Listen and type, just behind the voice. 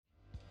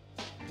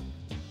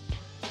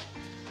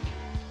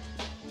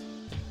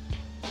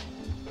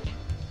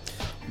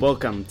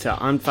Welcome to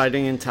On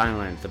Fighting in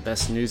Thailand, the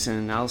best news and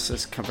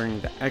analysis covering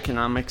the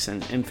economics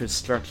and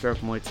infrastructure of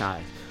Muay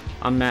Thai.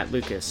 I'm Matt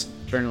Lucas,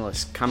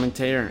 journalist,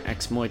 commentator, and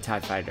ex-Muay Thai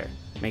fighter.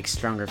 Make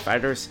stronger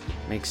fighters,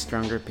 make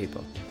stronger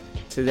people.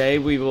 Today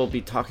we will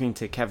be talking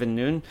to Kevin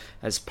Noon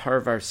as part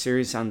of our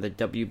series on the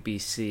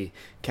WBC.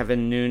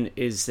 Kevin Noon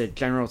is the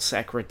General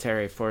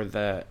Secretary for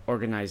the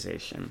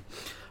organization.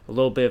 A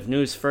little bit of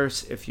news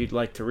first. If you'd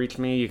like to reach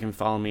me, you can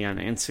follow me on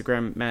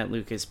Instagram,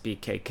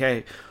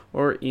 MattLucasBKK,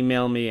 or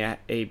email me at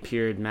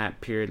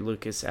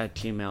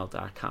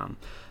a.matt.lucas@gmail.com.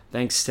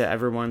 Thanks to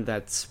everyone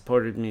that's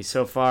supported me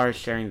so far,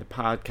 sharing the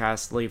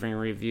podcast, leaving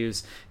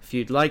reviews. If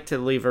you'd like to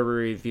leave a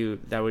review,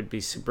 that would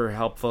be super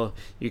helpful.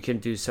 You can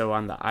do so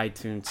on the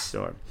iTunes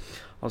store.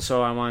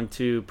 Also, I want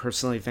to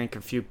personally thank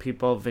a few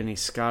people: Vinny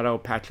Scotto,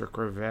 Patrick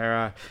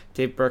Rivera,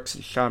 Dave Brooks,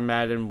 Sean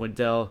Madden,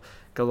 Waddell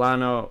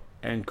Galano,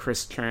 and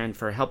Chris Tran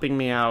for helping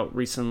me out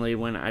recently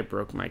when I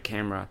broke my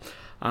camera.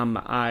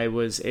 I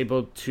was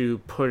able to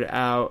put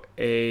out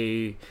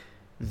a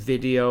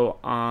video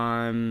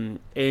on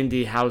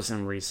Andy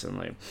Housen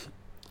recently.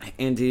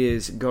 Andy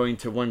is going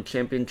to one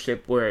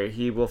championship where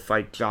he will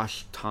fight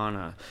Josh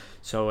Tana.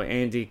 So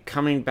Andy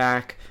coming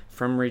back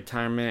from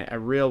retirement, a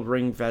real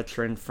ring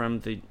veteran from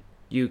the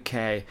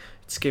UK.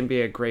 It's going to be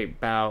a great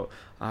bout.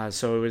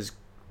 So it was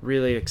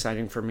really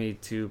exciting for me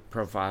to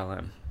profile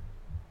him.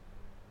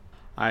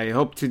 I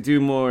hope to do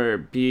more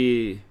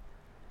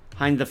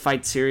behind the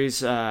fight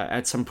series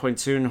at some point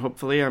soon.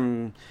 Hopefully,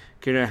 I'm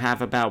going to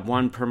have about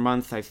one per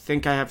month. I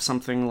think I have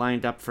something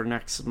lined up for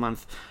next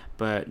month,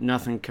 but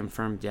nothing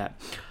confirmed yet.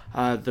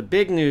 The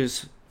big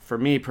news for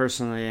me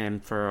personally,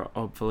 and for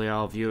hopefully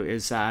all of you,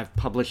 is that I've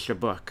published a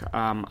book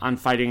on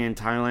fighting in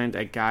Thailand,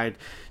 a guide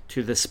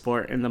to the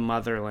sport in the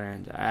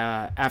motherland.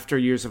 After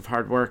years of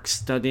hard work,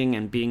 studying,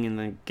 and being in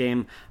the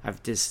game,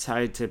 I've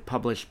decided to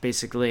publish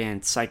basically an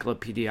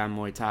encyclopedia on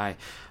Muay Thai.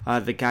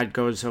 The guide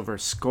goes over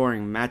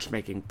scoring,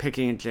 matchmaking,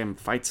 picking a gym,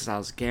 fight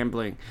styles,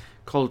 gambling,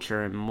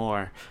 culture, and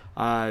more.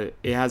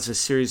 It has a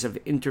series of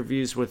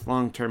interviews with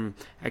long-term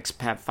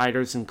expat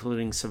fighters,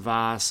 including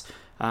Savas,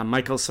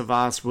 Michael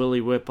Savas, Willie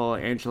Whipple,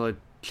 Angela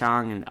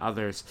Chang, and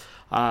others.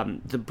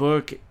 The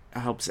book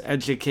helps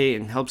educate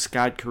and helps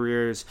guide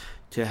careers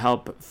to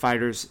help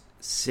fighters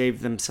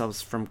save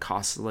themselves from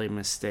costly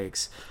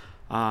mistakes.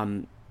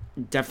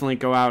 Definitely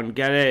go out and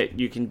get it.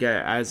 You can get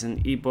it as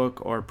an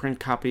ebook or print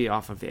copy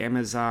off of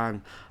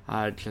Amazon.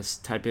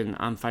 Just type in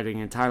 "I'm Fighting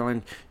in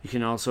Thailand." You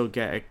can also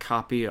get a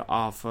copy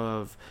off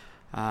of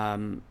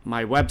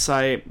my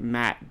website,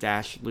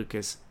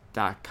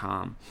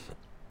 matt-lucas.com.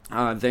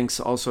 Thanks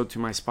also to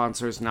my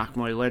sponsors, Nak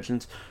Muay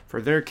Legends,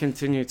 for their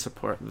continued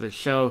support of the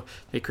show.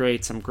 They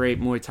create some great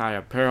Muay Thai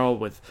apparel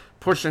with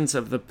portions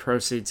of the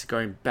proceeds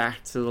going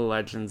back to the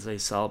legends they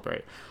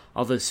celebrate.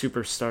 All the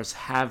superstars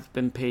have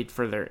been paid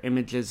for their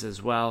images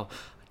as well.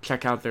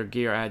 Check out their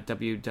gear at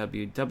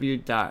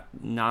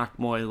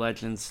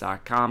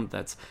www.nakmuaylegends.com.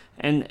 That's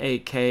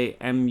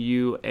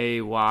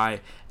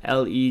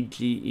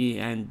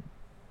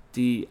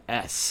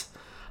NAKMUAYLEGENDS.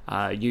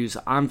 Use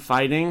I'm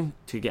Fighting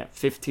to get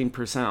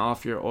 15%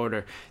 off your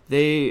order.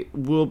 They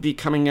will be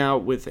coming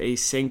out with a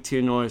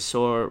Sanctia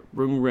Noisor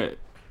Rungrit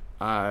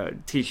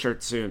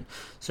t-shirt soon.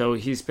 So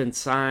he's been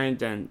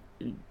signed, and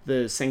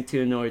the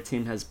Sanctia Noi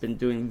team has been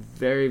doing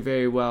very,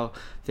 very well.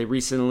 They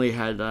recently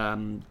had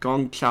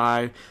Gong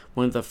Chai,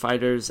 one of the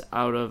fighters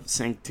out of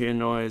Sanctia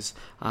Nois,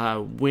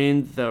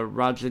 win the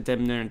Raja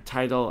Demner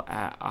title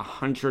at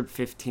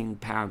 115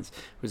 pounds.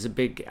 It was a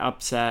big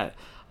upset.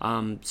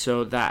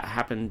 So that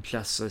happened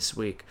just this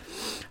week.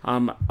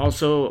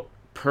 Also,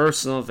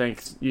 personal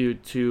thanks you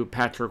to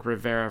Patrick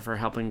Rivera for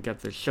helping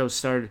get the show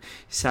started.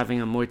 He's having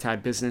a Muay Thai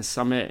Business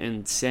Summit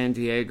in San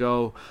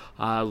Diego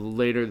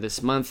later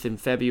this month in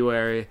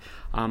February.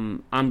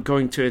 I'm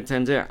going to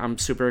attend it. I'm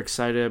super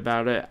excited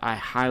about it. I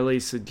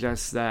highly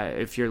suggest that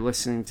if you're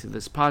listening to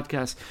this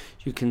podcast,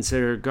 you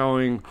consider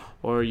going,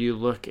 or you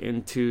look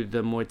into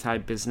the Muay Thai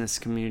business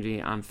community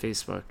on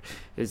Facebook.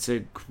 It's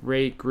a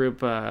great group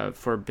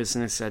for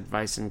business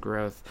advice and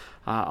growth.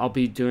 I'll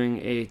be doing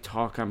a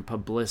talk on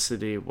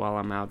publicity while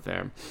I'm out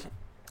there.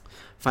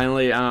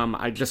 Finally,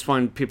 I just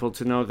want people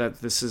to know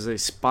that this is a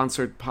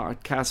sponsored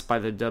podcast by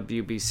the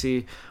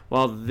WBC.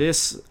 While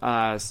this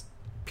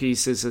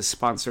piece is a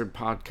sponsored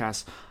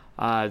podcast,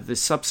 the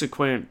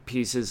subsequent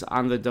pieces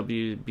on the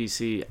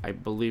WBC, I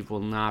believe, will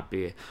not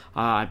be.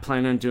 I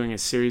plan on doing a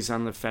series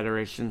on the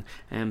Federation,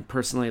 and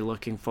personally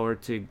looking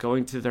forward to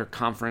going to their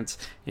conference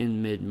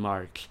in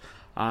mid-March.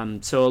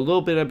 So a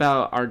little bit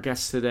about our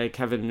guest today,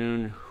 Kevin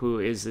Noon, who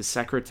is the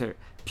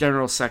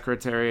General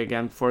Secretary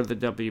again for the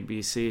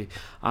WBC.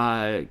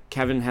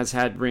 Kevin has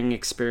had ring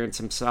experience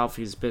himself.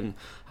 He's been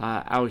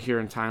out here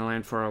in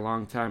Thailand for a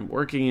long time,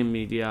 working in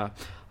media.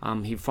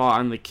 He fought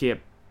on the Kia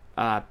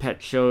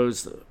Pet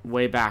shows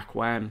way back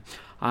when.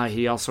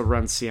 He also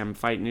runs CM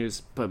Fight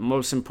News, but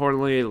most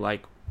importantly,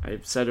 like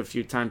I've said a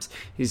few times,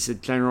 he's the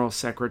General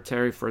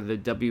Secretary for the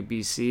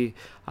WBC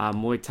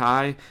Muay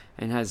Thai,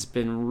 and has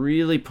been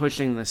really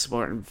pushing the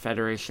sport and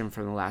federation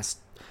for the last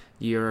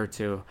year or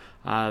two.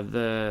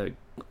 The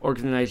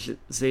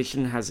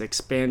organization has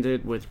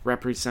expanded with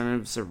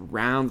representatives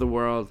around the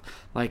world,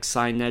 like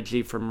Sai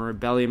Neji from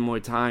Rebellion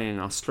Muay Thai in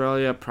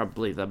Australia,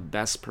 probably the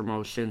best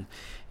promotion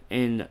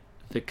in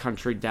the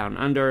country down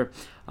under,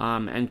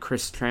 and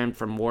Chris Tran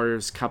from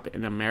Warriors Cup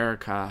in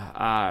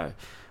America,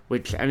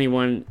 which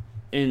anyone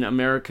in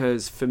America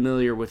is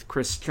familiar with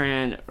Chris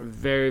Tran.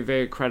 Very,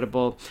 very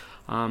credible.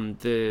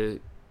 The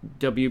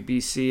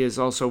WBC is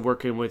also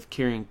working with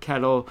Kieran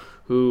Kettle,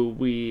 who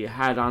we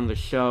had on the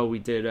show. We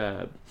did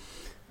a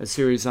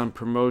series on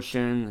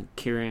promotion.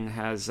 Kieran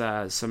has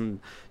some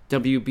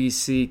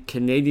WBC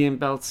Canadian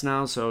belts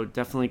now, so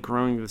definitely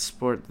growing the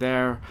sport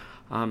there.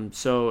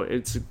 So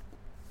it's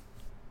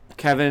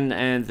Kevin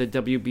and the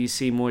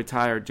WBC Muay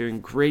Thai are doing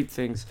great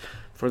things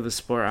for the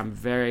sport. I'm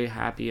very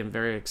happy and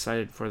very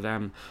excited for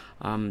them.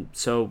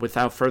 So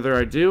without further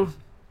ado,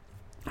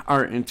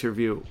 our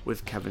interview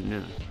with Kevin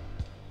Noon.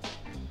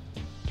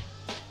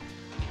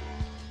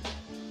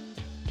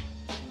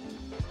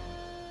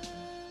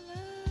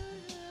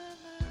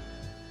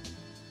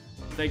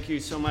 Thank you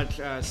so much,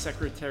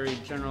 Secretary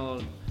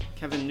General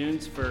Kevin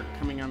Nunes, for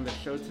coming on the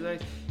show today.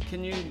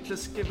 Can you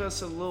just give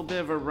us a little bit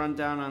of a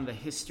rundown on the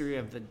history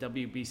of the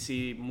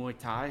WBC Muay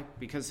Thai?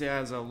 Because it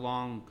has a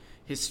long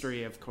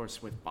history, of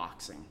course, with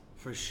boxing.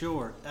 For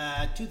sure.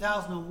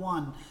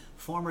 2001,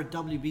 former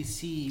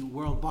WBC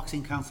World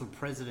Boxing Council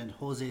President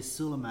Jose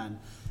Sulaiman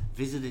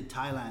visited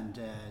Thailand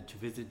to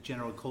visit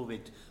General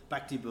Kovic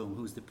Baktibum,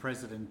 who's the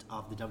president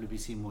of the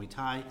WBC Muay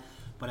Thai,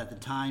 but at the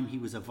time he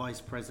was a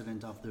vice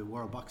president of the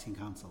World Boxing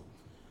Council.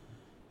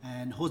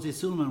 And Jose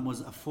Sulaiman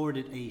was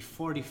afforded a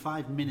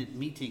 45-minute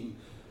meeting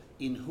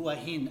in Hua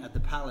Hin at the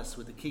palace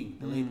with the king,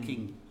 the late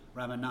King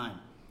Rama IX.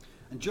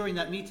 And during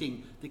that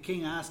meeting, the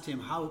king asked him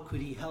how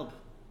could he help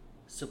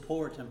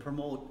support and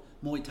promote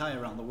Muay Thai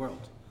around the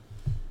world.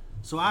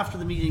 So after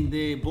the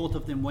meeting, both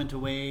of them went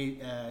away,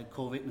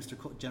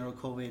 General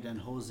Kovic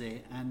and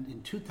Jose, and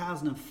in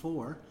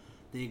 2004,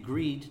 they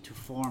agreed to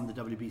form the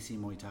WBC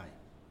Muay Thai.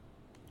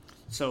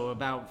 So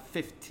about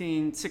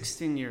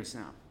 16 years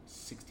now.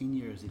 16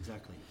 years,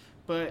 exactly.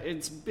 But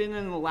it's been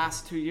in the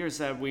last 2 years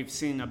that we've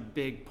seen a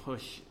big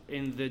push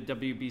in the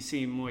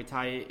WBC Muay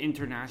Thai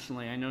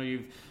internationally. I know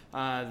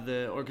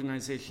the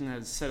organization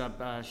has set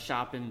up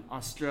shop in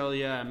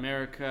Australia,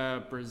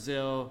 America,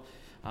 Brazil,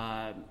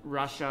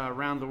 Russia,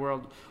 around the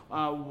world.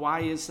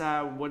 Why is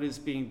that? What is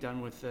being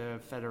done with the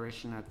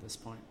federation at this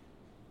point?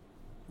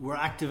 We're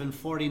active in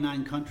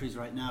 49 countries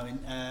right now. In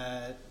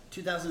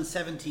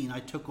 2017, I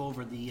took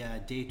over the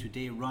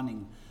day-to-day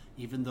running.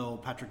 Even though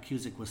Patrick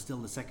Cusick was still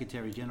the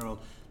Secretary General,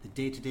 the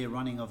day-to-day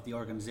running of the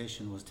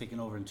organization was taken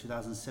over in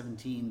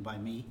 2017 by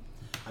me.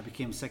 I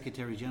became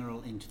Secretary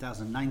General in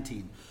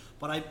 2019.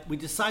 But we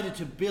decided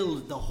to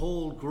build the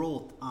whole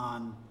growth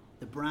on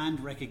the brand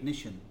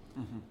recognition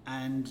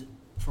and,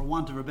 for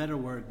want of a better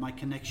word, my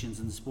connections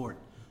in the sport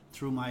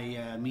through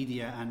my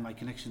media and my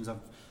connections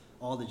of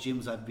all the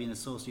gyms I've been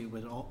associated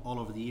with all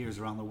over the years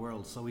around the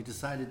world. So we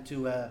decided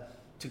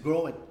to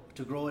grow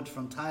it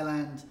from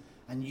Thailand,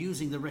 and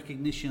using the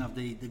recognition of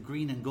the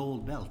green and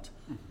gold belt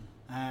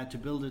to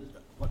build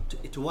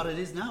it to what it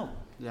is now.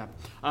 Yeah.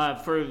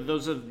 For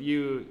those of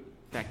you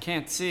that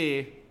can't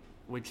see,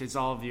 which is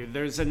all of you,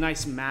 there's a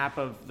nice map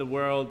of the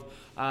world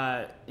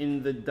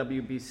in the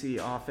WBC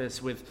office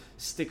with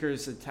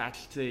stickers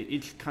attached to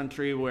each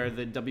country where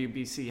the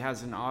WBC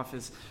has an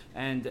office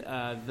and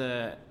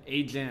the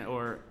agent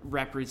or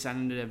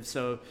representative.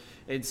 So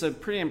it's a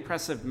pretty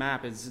impressive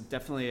map. It's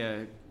definitely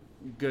a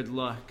good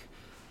look.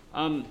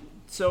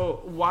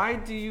 So why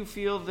do you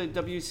feel the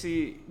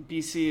WBC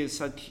is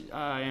such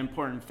an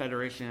important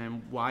federation,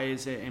 and why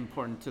is it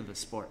important to the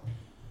sport?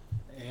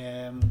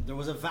 There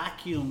was a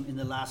vacuum in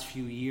the last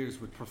few years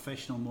with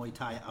professional Muay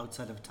Thai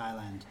outside of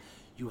Thailand.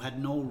 You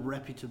had no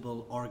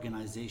reputable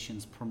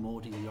organizations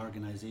promoting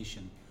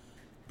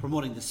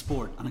the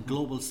sport on a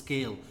global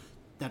scale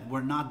that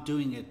were not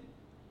doing it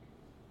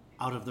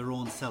out of their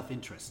own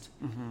self-interest.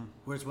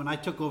 Whereas when I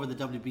took over the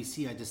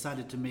WBC, I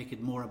decided to make it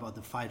more about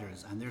the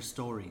fighters and their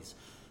stories.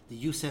 The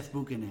Youssef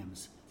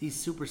Bouganems, these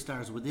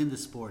superstars within the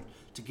sport,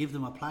 to give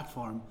them a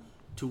platform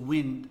to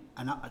win,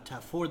 to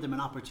afford them an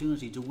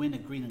opportunity to win a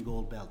green and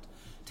gold belt.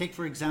 Take,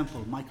 for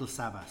example, Michael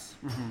Savas.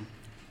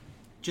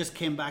 Just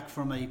came back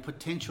from a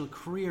potential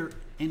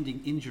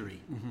career-ending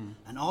injury.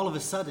 And all of a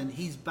sudden,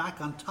 he's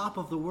back on top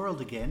of the world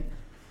again.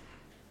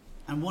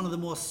 And one of the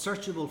most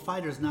searchable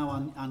fighters now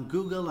on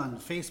Google, on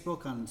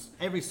Facebook, on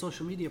every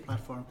social media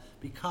platform,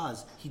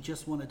 because he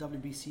just won a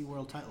WBC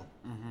world title.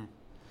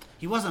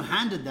 He wasn't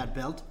handed that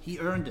belt, he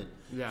earned it.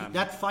 Yeah.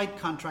 That fight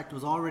contract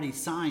was already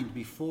signed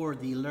before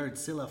the Lerd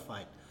Silla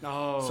fight.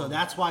 Oh. So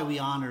that's why we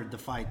honored the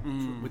fight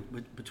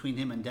between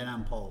him and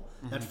Denan Po.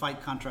 That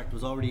fight contract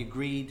was already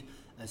agreed,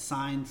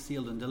 signed,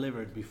 sealed, and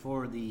delivered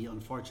before the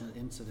unfortunate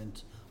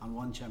incident on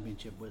One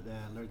Championship with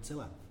Lerd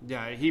Silla.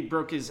 Yeah, he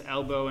broke his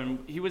elbow, and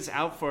he was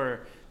out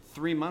for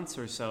 3 months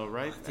or so,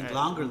 right? I think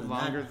longer than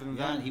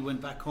that. Yeah, he went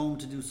back home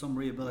to do some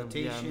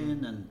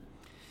rehabilitation.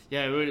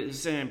 Yeah, it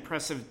was an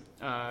impressive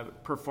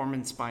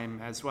performance by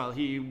him as well.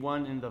 He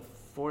won in the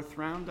fourth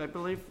round, I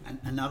believe.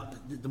 And now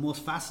the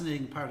most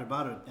fascinating part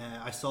about it,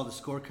 I saw the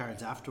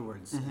scorecards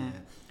afterwards.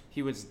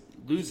 He was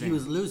losing. He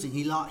was losing.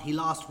 He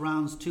lost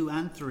rounds 2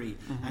 and 3.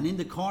 And in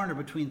the corner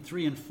between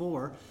 3 and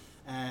 4,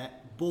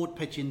 Boat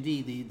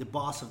Petchendi, the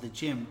boss of the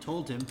gym,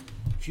 told him,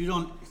 if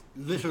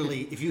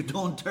you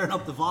don't turn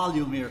up the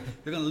volume here,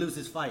 you're going to lose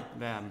this fight.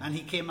 And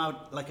he came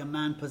out like a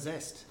man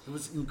possessed. It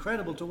was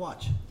incredible to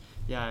watch.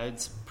 Yeah,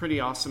 it's pretty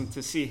awesome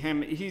to see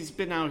him. He's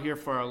been out here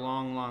for a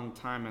long, long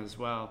time as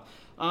well.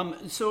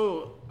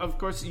 So, of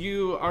course,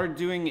 you are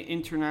doing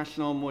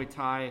international Muay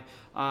Thai.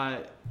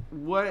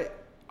 What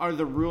are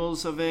the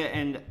rules of it,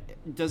 and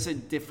does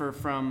it differ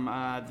from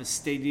the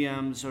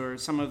stadiums or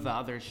some of the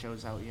other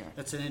shows out here?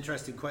 That's an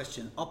interesting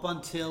question. Up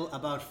until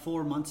about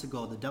 4 months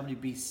ago, the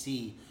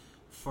WBC,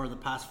 for the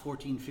past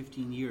 14,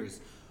 15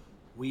 years,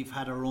 we've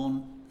had our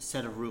own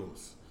set of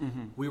rules.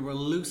 We were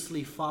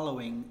loosely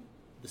following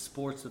the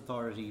Sports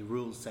Authority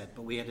rule set,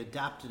 but we had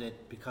adapted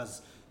it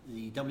because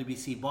the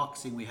WBC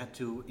boxing, we had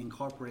to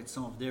incorporate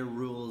some of their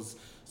rules,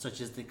 such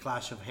as the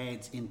clash of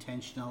heads,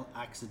 intentional,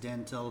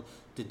 accidental,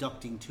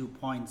 deducting 2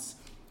 points.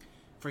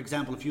 For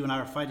example, if you and I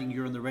are fighting,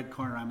 you're in the red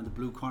corner, I'm in the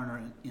blue corner,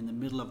 and in the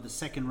middle of the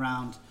second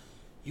round,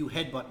 you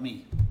headbutt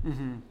me.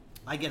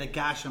 I get a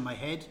gash on my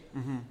head.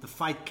 The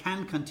fight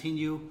can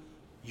continue.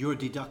 You're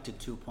deducted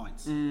 2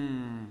 points.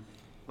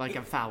 Like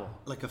a foul.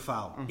 Like a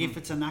foul. If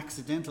it's an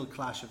accidental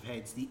clash of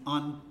heads, the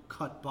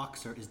uncut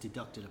boxer is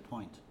deducted a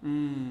point.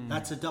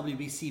 That's a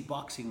WBC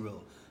boxing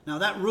rule. Now,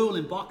 that rule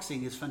in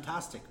boxing is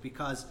fantastic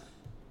because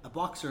a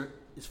boxer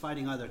is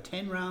fighting either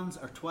 10 rounds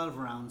or 12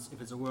 rounds.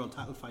 If it's a world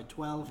title fight,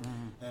 12.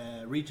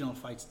 Regional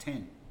fights,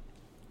 10.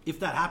 If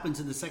that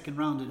happens in the second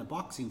round in a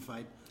boxing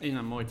fight... In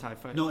a Muay Thai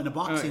fight? No, in a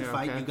boxing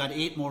fight, you've got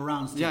 8 more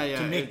rounds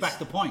to make back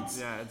the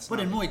points. But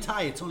in Muay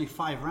Thai, it's only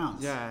 5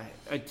 rounds. Yeah,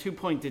 a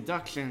 2-point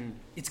deduction.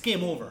 It's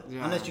game over,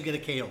 unless you get a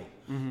KO.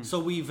 So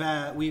we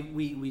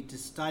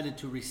decided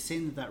to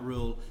rescind that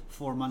rule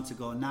 4 months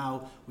ago.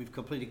 Now we've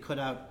completely cut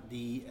out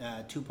the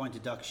 2-point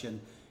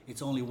deduction.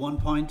 It's only 1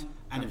 point,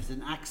 and if it's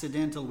an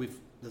accidental,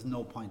 there's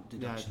no point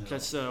deduction. Yeah,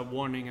 just a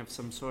warning of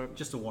some sort.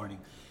 Just a warning.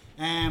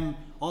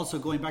 Also,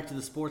 going back to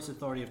the Sports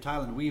Authority of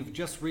Thailand, we've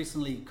just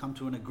recently come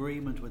to an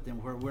agreement with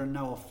them where we're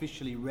now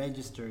officially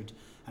registered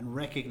and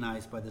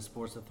recognized by the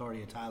Sports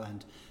Authority of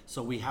Thailand.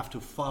 So we have to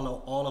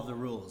follow all of the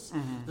rules.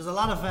 There's a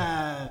lot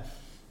of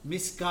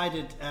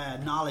misguided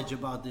knowledge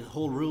about the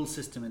whole rule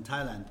system in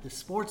Thailand. The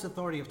Sports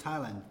Authority of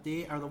Thailand,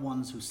 they are the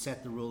ones who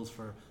set the rules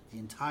for the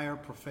entire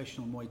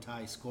professional Muay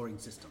Thai scoring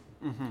system.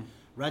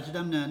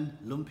 Rajadamnern,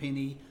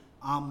 Lumpini,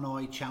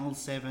 Amnoi, Channel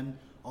 7,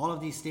 all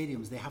of these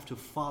stadiums, they have to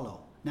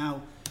follow.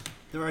 Now,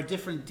 there are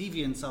different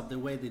deviants of the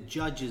way the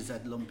judges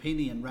at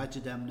Lumpini and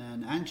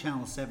Rajadamnern and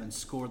Channel 7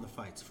 score the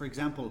fights. For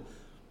example,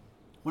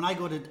 when I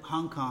go to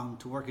Hong Kong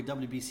to work a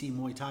WBC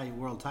Muay Thai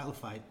world title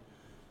fight,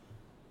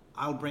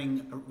 I'll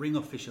bring ring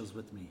officials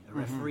with me, a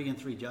referee and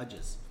 3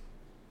 judges.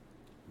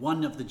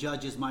 One of the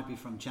judges might be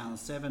from Channel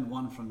 7,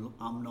 one from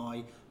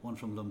Amnoi, one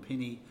from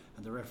Lumpini,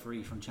 and the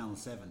referee from Channel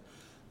 7.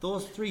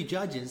 Those 3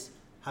 judges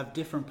have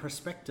different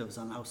perspectives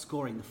on how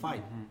scoring the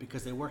fight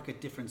because they work at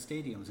different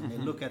stadiums and they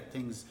look at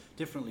things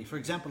differently. For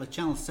example, at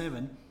Channel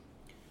 7,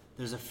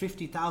 there's a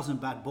 50,000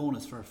 baht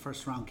bonus for a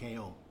first round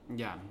KO.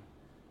 Yeah.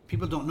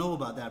 People don't know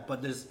about that,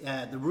 but there's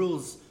the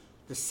rules,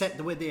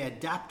 the way they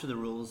adapt to the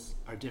rules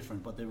are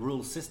different, but the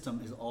rule system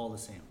is all the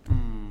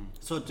same.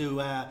 So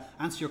to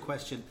answer your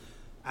question,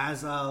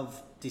 as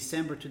of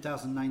December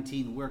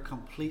 2019, we're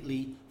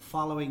completely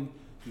following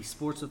the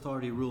Sports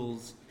Authority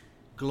rules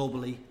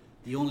globally.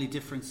 The only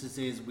difference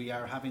is we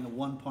are having a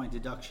 1-point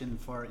deduction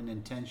for an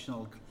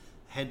intentional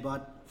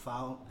headbutt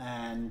foul,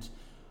 and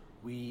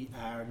we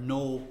are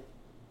no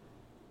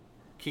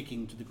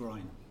kicking to the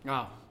groin.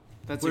 Oh,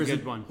 that's a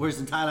good one. Whereas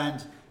in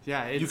Thailand,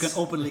 you can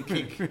openly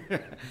kick.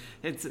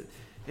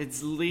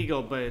 It's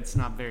legal, but it's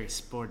not very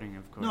sporting,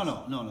 of course.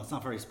 No, it's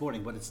not very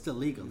sporting, but it's still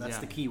legal. That's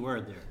the key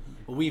word there.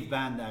 But we've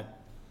banned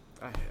that.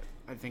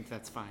 I think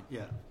that's fine.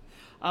 Yeah.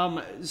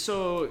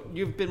 So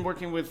you've been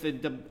working with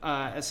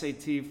the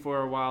SAT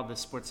for a while, the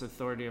Sports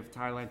Authority of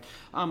Thailand.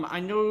 I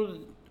know,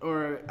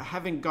 or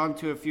having gone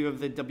to a few of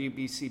the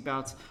WBC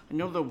bouts, I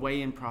know the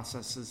weigh-in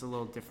process is a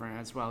little different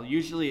as well.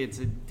 Usually it's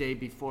a day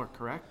before,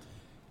 correct?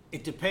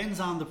 It depends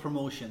on the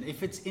promotion.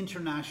 If it's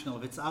international,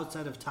 if it's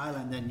outside of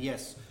Thailand, then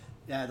yes,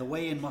 the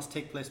weigh-in must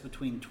take place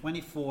between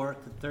 24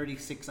 to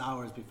 36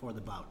 hours before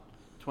the bout.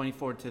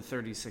 24 to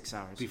 36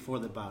 hours. Before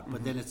the bout,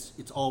 but then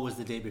it's always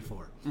the day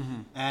before.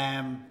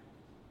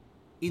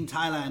 In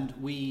Thailand,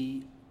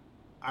 we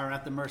are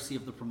at the mercy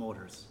of the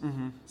promoters.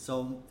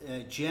 So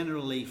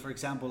generally, for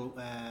example,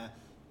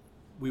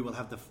 we will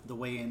have the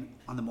weigh-in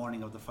on the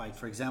morning of the fight.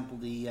 For example,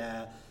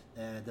 the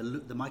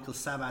Michael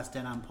Savas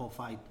Denampo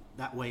fight,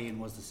 that weigh-in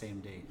was the same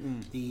day.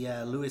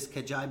 The Louis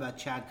Kajaiba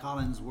Chad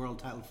Collins world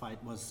title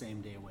fight was the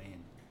same day weigh-in.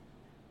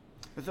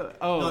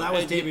 No, that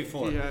was day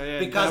before.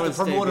 Because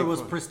the promoter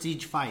was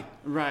Prestige Fight.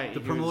 Right. The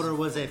promoter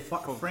was a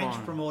French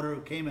promoter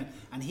who came in,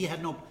 and he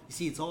had no... You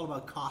see, it's all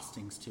about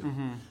costings too.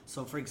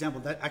 So, for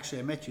example,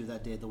 I met you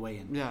that day at the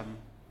weigh-in. Yeah.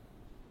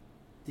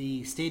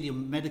 the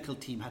stadium medical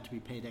team had to be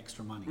paid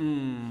extra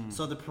money.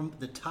 So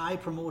the Thai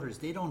promoters,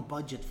 they don't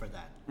budget for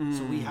that.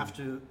 So we have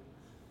to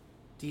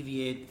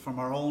deviate from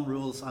our own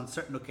rules on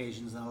certain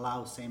occasions and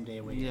allow same-day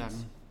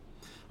weigh-ins.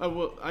 Yeah.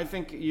 Well, I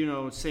think,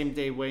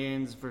 same-day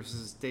weigh-ins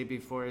versus day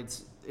before,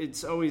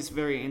 it's always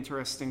very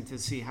interesting to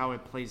see how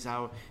it plays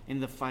out in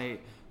the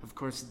fight. Of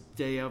course,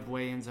 day of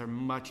weigh-ins are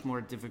much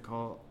more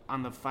difficult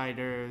on the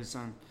fighters,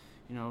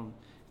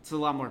 it's a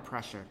lot more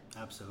pressure.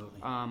 Absolutely.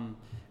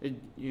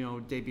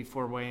 Day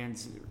before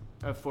weigh-ins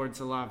affords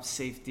a lot of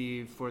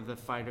safety for the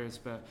fighters,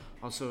 but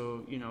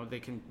also, they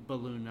can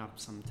balloon up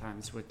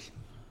sometimes, which...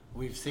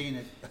 We've seen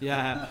it.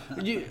 Yeah.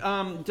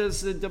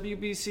 Does the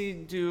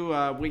WBC do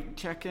weight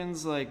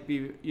check-ins?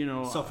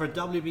 So for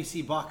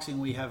WBC boxing,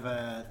 we have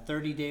a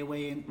 30-day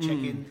weigh-in,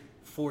 check-in,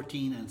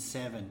 14 and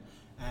 7.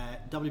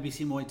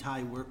 WBC Muay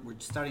Thai, we're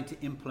starting to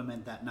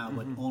implement that now,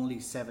 but only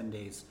 7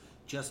 days.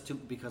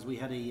 Because we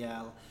had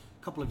a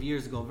couple of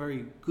years ago, a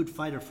very good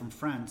fighter from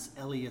France,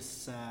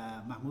 Elias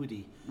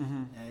Mahmoudi.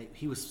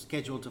 He was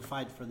scheduled to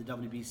fight for the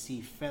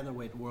WBC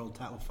featherweight world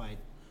title fight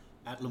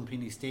at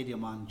Lumpini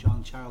Stadium on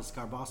John Charles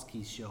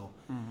Skarbowski's show.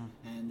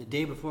 And the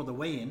day before the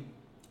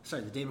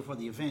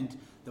event,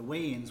 the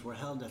weigh-ins were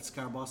held at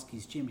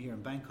Skarbowski's gym here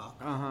in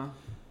Bangkok.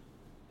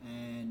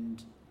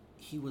 And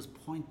he was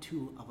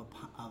 0.2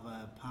 of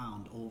a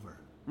pound over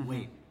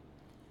weight.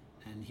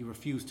 And he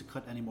refused to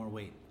cut any more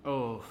weight.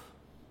 Oh.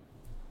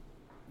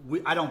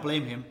 I don't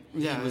blame him.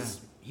 Yeah,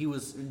 he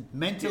was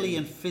mentally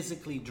and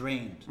physically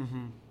drained.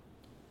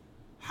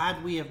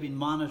 Had we have been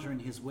monitoring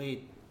his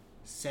weight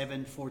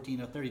 7,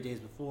 14 or 30 days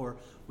before,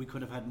 we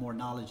could have had more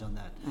knowledge on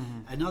that.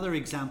 Another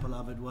example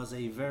of it was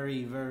a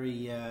very,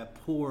 very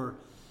poor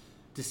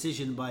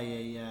decision by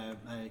a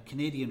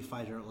Canadian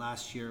fighter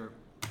last year,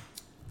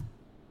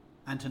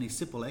 Anthony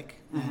Sipolek,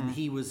 and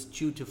he was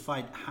due to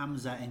fight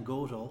Hamza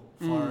Ngoto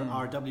for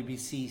our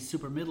WBC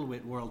super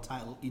middleweight world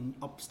title in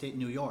upstate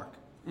New York.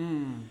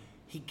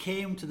 He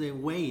came to the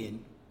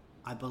weigh-in,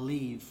 I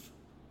believe,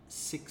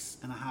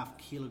 6.5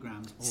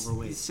 kilograms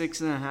overweight.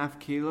 6.5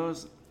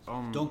 kilos?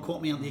 Don't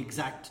quote me on the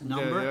exact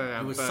number.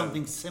 It was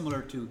something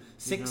similar to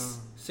 6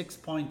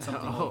 point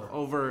something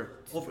over.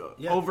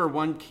 Over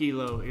 1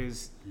 kilo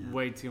is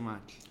way too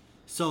much.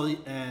 So,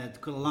 to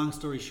cut a long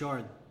story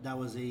short, that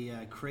was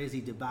a crazy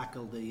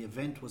debacle. The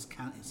event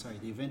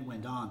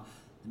went on.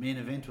 The main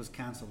event was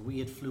cancelled. We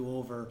had flew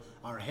over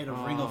our head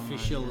of ring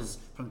officials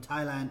from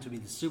Thailand to be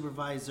the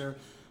supervisor.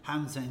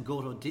 Hamza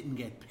Ngoto didn't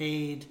get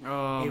paid.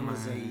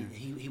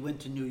 He went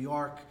to New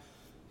York.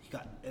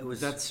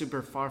 That's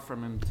super far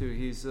from him too.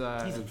 He's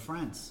in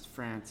France.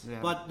 Yeah.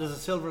 But there's a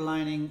silver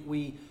lining.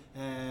 We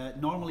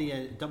normally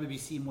a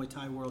WBC Muay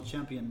Thai world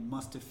champion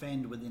must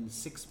defend within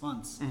 6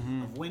 months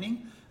of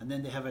winning, and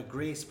then they have a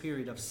grace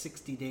period of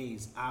 60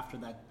 days after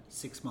that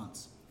 6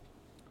 months.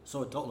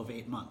 So a total of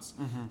 8 months.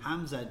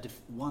 Hamza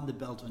won the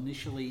belt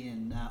initially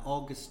in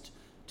August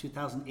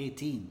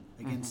 2018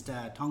 against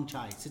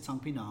Thongchai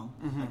Sitsongpinong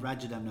at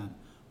Rajadamnern,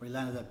 where he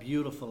landed that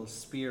beautiful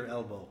spear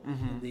elbow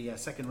in the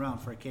second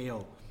round for a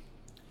KO.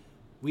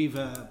 We've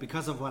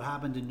because of what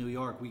happened in New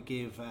York, we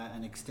gave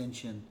an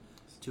extension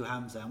to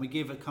Hamza, and we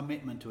gave a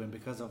commitment to him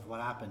because of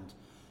what happened.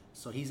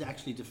 So he's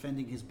actually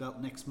defending his belt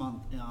next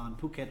month on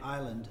Phuket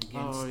Island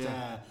against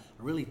a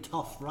really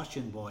tough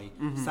Russian boy,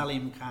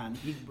 Salim Khan.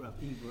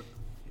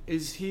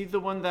 Is he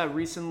the one that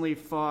recently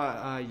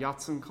fought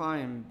Yatsen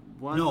Klai and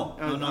won? No.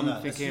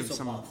 I'm thinking of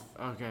someone.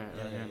 Okay.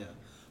 Yeah.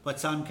 But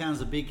Salim Khan's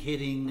a big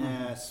hitting,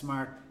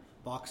 smart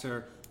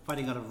boxer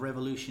fighting out of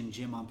Revolution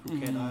Gym on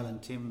Phuket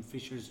Island, Tim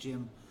Fisher's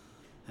gym.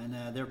 And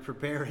they're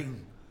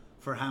preparing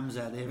for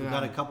Hamza. They've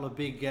got a couple of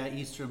big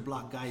Eastern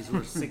Bloc guys who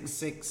are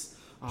 6'6",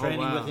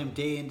 training with him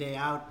day in, day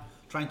out,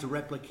 trying to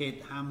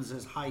replicate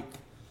Hamza's height.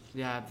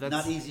 Yeah, that's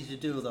not easy to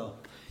do, though.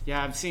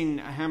 Yeah, I've seen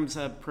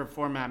Hamza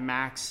perform at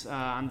Max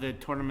on the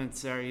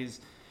tournaments there. He's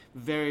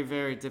very,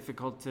 very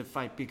difficult to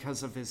fight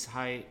because of his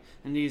height,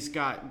 and he's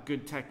got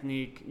good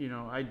technique.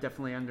 I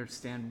definitely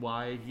understand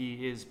why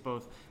he is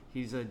both.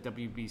 He's a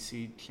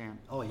WBC champ.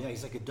 Oh, yeah,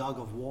 he's like a dog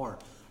of war.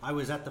 I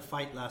was at the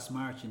fight last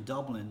March in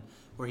Dublin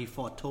where he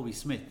fought Toby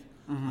Smith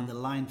on the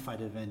line fight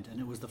event, and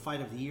it was the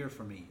fight of the year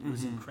for me. It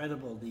was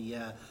incredible.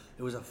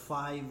 It was a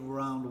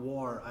 5-round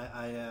war.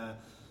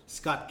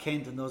 Scott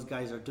Kent and those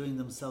guys are doing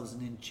themselves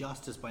an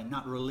injustice by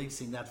not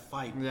releasing that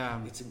fight. Yeah.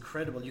 It's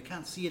incredible. You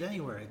can't see it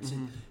anywhere.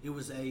 It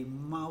was a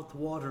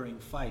mouth-watering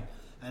fight.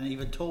 And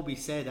even Toby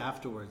said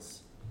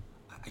afterwards,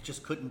 I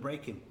just couldn't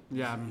break him.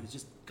 Yeah.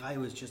 Guy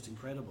was just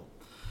incredible.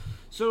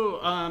 So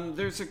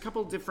there's a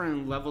couple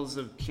different levels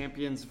of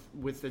champions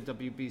with the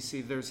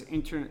WBC.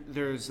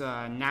 There's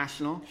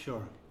national,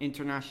 sure,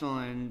 international,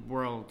 and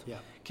world. Yeah.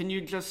 Can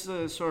you just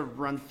sort of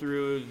run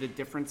through the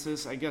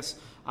differences? I guess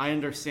I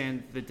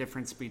understand the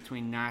difference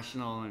between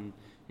national and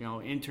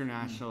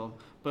international,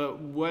 but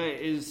what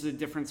is the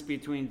difference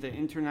between the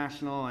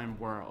international and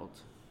world?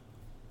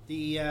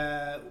 The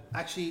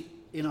actually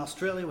in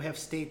Australia, we have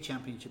state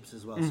championships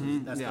as well. So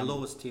that's the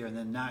lowest tier, and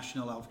then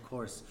national, of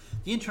course.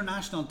 The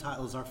international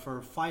titles are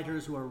for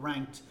fighters who are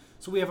ranked.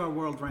 So we have our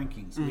world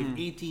rankings. We have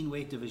 18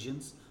 weight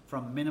divisions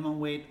from minimum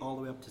weight all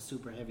the way up to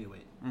super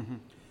heavyweight.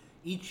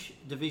 Each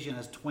division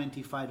has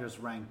 20 fighters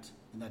ranked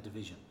in that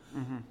division.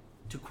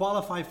 To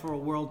qualify for a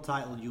world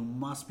title, you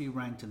must be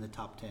ranked in the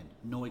top 10.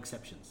 No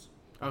exceptions.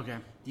 Okay.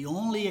 The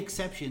only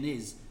exception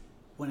is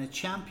when a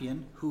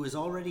champion who has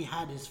already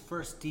had his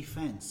first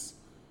defense,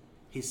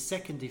 his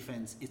second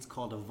defense, it's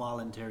called a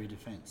voluntary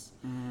defense.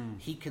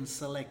 He can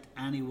select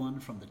anyone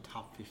from the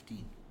top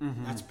 15.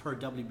 That's per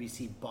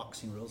WBC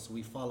boxing rules, so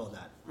we follow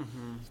that.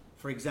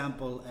 For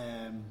example,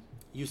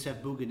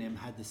 Youssef Bouganim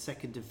had the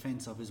second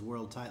defense of his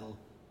world title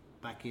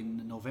back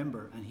in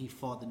November, and he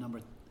fought the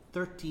number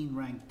 13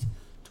 ranked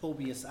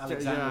Tobias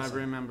Alexanderson. Yeah, I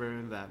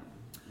remember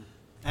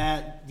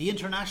that. The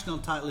international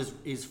title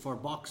is for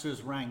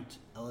boxers ranked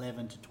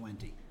 11 to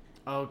 20.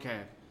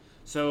 Okay.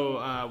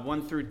 So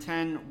 1 through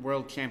 10,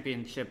 world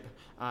championship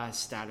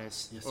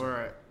status, Yes,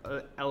 or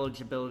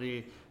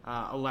eligibility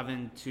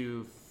 11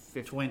 to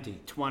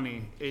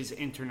 20 is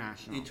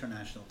international.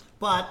 International.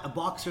 But a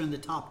boxer in the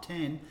top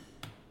 10,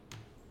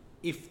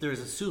 if there's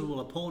a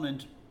suitable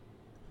opponent,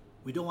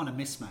 we don't want a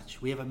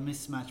mismatch. We have a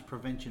mismatch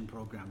prevention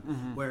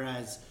program.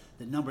 Whereas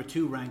the number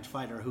 2 ranked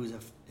fighter who's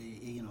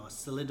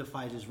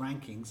solidified his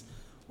rankings,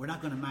 we're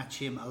not going to match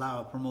him,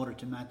 allow a promoter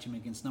to match him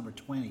against number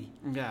 20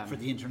 for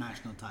the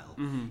international title.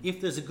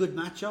 If there's a good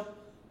matchup,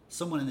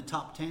 someone in the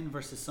top 10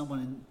 versus someone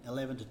in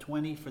 11 to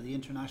 20 for the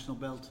international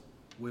belt,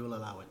 we will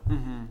allow it.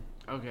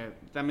 Okay,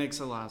 that makes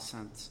a lot of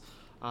sense.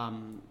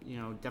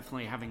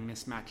 Definitely having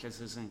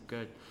mismatches isn't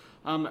good.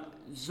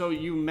 So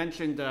you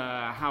mentioned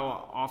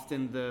how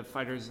often the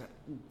fighters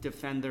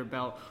defend their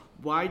belt.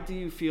 Why do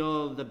you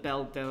feel the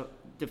belt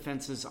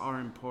defenses are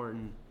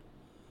important?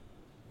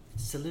 It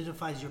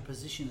solidifies your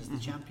position as the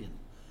champion.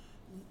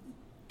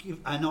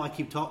 I know I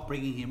keep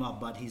bringing him up,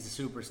 but he's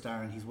a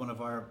superstar and he's one of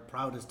our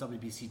proudest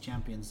WBC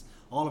champions.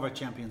 All of our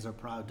champions are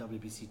proud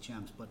WBC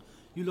champs. But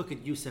you look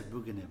at Youssef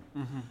Bouganim,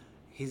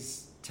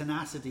 his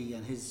tenacity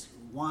and his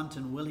want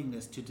and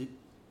willingness to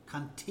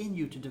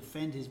continue to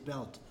defend his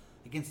belt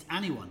against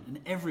anyone and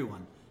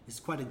everyone is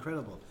quite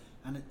incredible.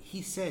 And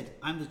he said,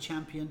 I'm the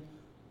champion.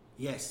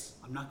 Yes,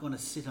 I'm not going to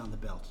sit on the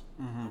belt.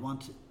 I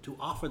want to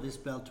offer this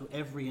belt to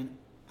every and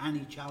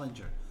any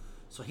challenger.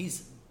 So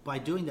by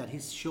doing that,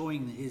 he's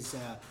showing his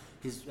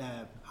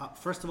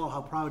first of all,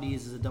 how proud he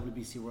is as a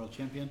WBC world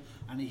champion,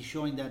 and he's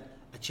showing that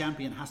a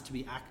champion has to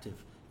be active.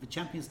 If a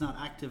champion's not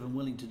active and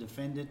willing to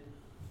defend it,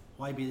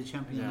 why be the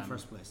champion in the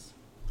first place?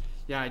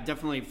 Yeah, I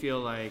definitely feel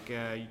like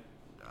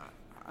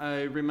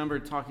I remember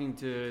talking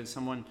to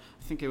someone,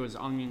 I think it was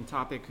Onion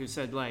Topic, who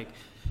said, like,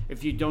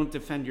 if you don't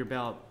defend your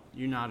belt,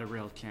 you're not a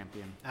real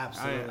champion.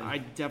 Absolutely. I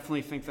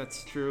definitely think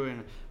that's true,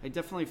 and I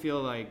definitely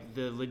feel like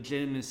the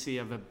legitimacy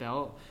of a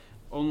belt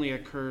only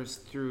occurs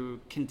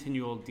through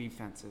continual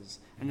defenses,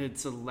 and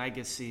it's a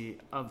legacy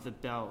of the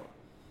belt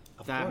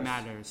that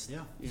matters.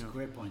 Yeah, it's a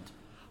great point.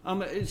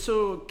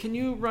 So can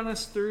you run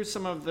us through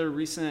some of the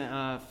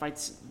recent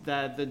fights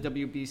that the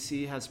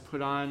WBC has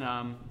put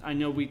on? I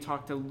know we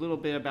talked a little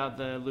bit about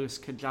the Louis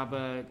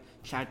Kajaba,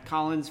 Chad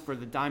Collins for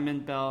the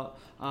diamond belt,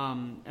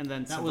 and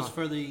then that was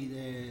for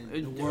the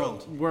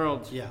world.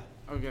 World. Yeah.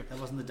 Okay. That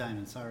wasn't the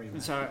diamond. Sorry.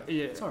 Man. Sorry.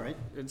 Yeah, it's all right.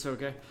 It's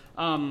okay.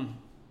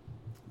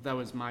 That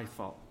was my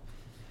fault.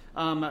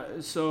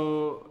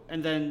 So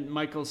and then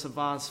Michael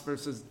Savas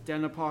versus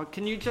Denapal.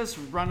 Can you just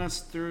run us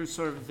through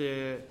sort of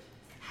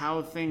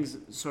how things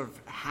sort of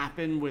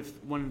happen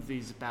with one of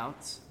these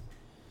bouts?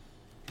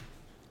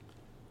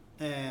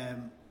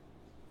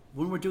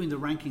 When we're doing the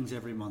rankings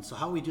every month, so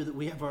how we do that,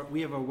 we have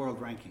our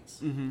world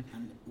rankings, and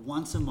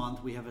once a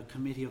month we have a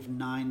committee of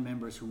 9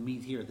 members who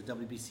meet here at the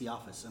WBC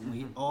office, and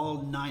we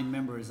all 9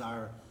 members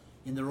are,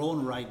 in their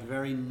own right,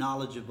 very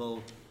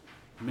knowledgeable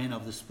men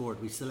of the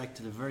sport. We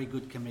selected a very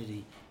good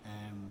committee.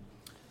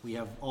 We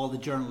have all the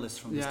journalists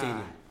from the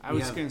stadium. I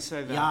was going to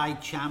say that. Yai,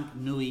 Champ,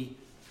 Nui,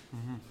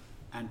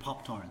 and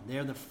Pop Torn.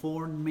 They're the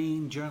 4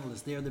 main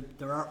journalists.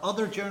 There are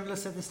other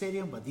journalists at the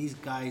stadium, but these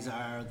guys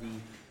are the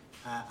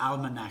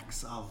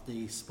almanacs of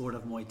the sport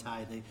of Muay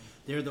Thai.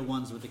 They're the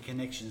ones with the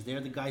connections. They're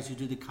the guys who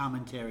do the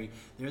commentary.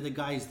 They're the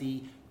guys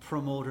the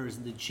promoters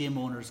and the gym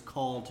owners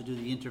call to do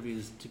the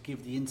interviews, to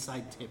give the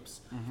inside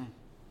tips.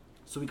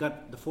 So we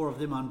got the 4 of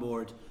them on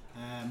board,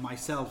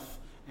 myself,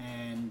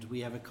 and we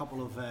have a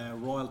couple of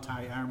Royal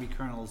Thai Army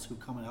colonels who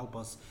come and help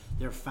us.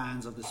 They're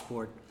fans of the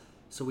sport.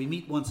 So we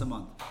meet once a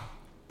month.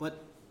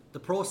 But the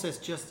process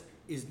just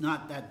is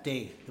not that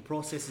day. The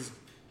process is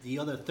the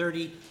other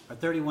 30 or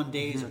 31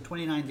 days or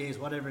 29 days,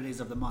 whatever it is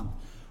of the month,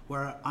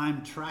 where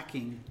I'm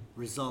tracking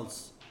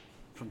results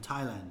from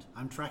Thailand.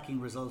 I'm tracking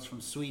results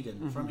from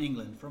Sweden, from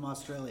England, from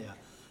Australia.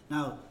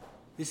 Now,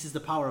 this is the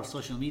power of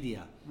social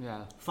media.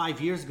 Yeah. 5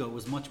 years ago, it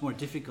was much more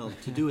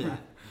difficult to do that.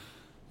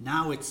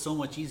 Now it's so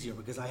much easier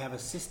because I have a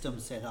system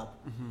set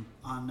up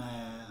on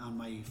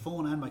my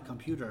phone and my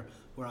computer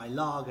where I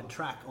log and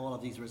track all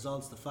of these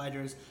results, the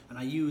fighters, and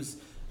I use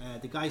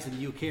the guys in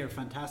the UK are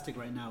fantastic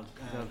right now.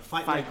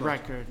 Fight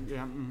record.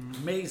 Yeah.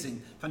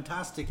 Amazing,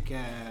 fantastic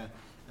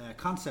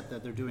concept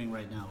that they're doing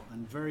right now,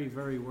 and very,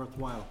 very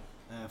worthwhile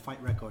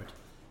fight record.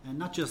 And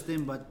not just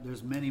them, but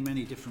there's many,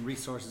 many different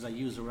resources I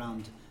use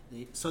around.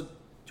 So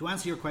to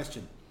answer your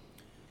question,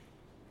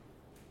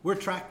 we're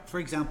tracked, for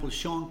example,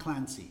 Sean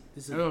Clancy.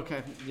 This is a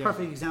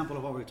perfect example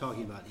of what we're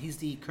talking about. He's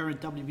the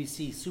current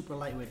WBC super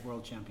lightweight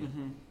world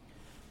champion.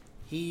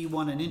 He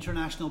won an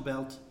international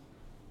belt.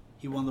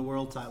 He won the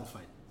world title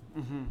fight.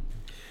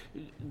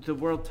 The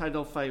world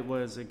title fight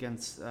was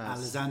against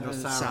Alessandro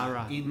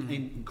Sara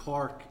in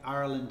Cork,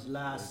 Ireland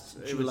last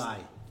July.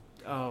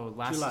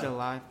 Last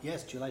July?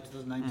 Yes, July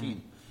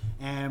 2019.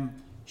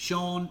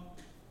 Sean's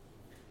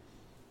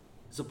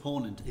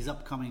opponent, his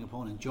upcoming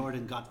opponent,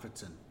 Jordan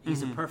Gottfredson,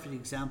 he's a perfect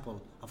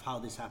example of how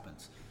this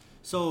happens.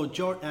 So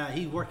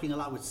he's working a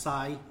lot with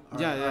Sai,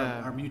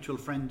 our mutual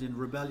friend in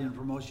Rebellion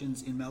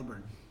Promotions in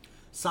Melbourne.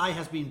 Sai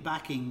has been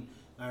putting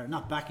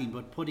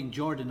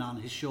Jordan on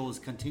his shows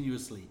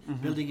continuously,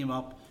 building him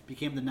up,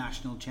 became the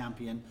national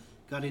champion,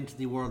 got into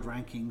the world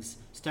rankings,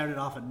 started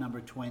off at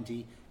number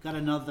 20, got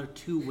another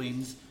 2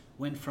 wins,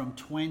 went from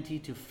 20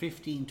 to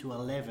 15 to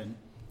 11,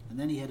 and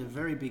then he had a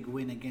very big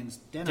win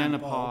against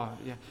Denapal,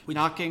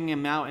 knocking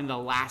him out in the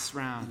last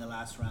round.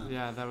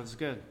 Yeah, that was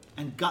good.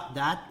 And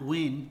that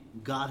win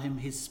got him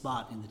his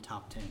spot in the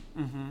top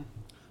 10.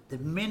 The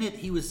minute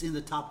he was in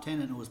the top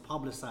 10 and it was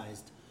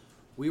publicized,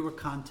 we were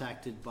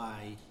contacted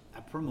by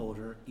a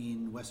promoter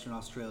in Western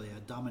Australia,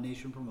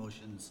 Domination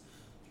Promotions,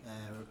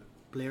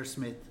 Blair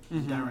Smith,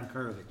 and Darren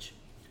Kurovich,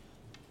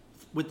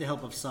 with the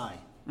help of Sai.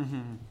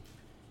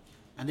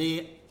 And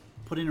they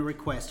put in a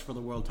request for the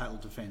world title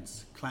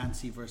defense,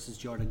 Clancy versus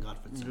Jordan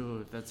Gottfredson.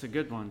 Ooh, that's a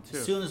good one too.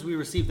 As soon as we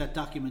receive that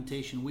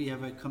documentation, we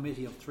have a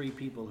committee of 3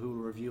 people who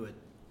will review it.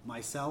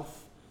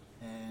 Myself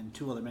and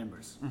 2 other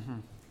members.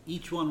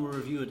 Each one will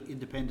review it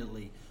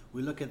independently.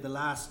 We look at the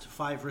last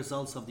 5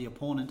 results of the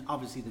opponent.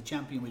 Obviously, the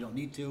champion, we don't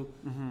need to.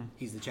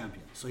 He's the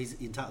champion, so he's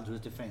entitled to his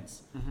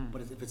defense.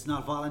 But if it's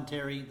not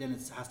voluntary, then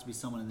it has to be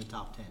someone in the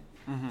top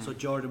 10. So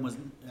Jordan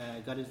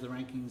got into the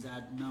rankings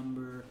at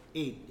number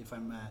 8.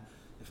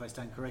 If I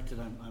stand corrected,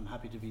 I'm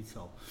happy to be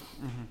so.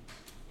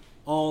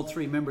 All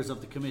 3 members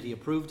of the committee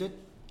approved it.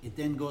 It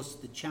then goes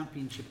to the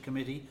championship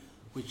committee,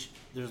 which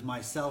there's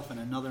myself and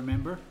another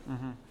member,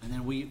 and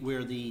then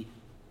we're the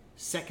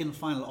second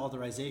final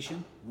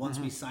authorization. Once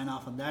we sign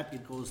off on that,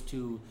 it goes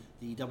to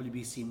the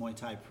WBC Muay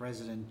Thai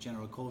President,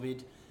 General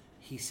Covid.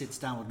 He sits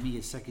down with me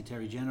as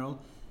Secretary General,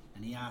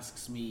 and he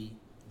asks me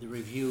the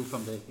review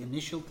from the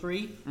initial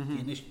 3,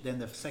 then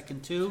the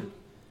second 2,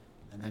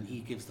 and then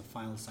he gives the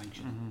final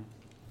sanction.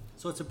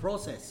 So it's a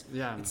process.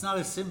 Yeah. It's not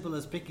as simple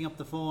as picking up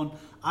the phone,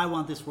 I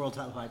want this world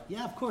title fight.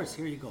 Yeah, of course,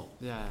 here you go.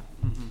 Yeah.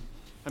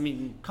 I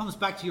mean, comes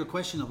back to your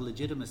question of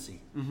legitimacy.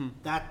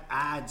 That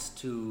adds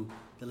to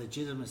the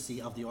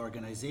legitimacy of the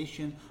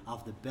organization,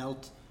 of the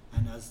belt,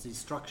 and as the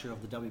structure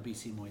of the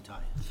WBC Muay Thai.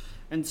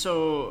 And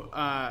so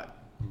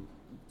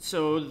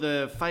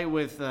the fight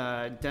with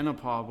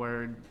Denapal,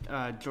 where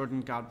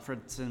Jordan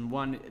Gottfredson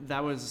won,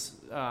 that was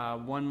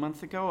 1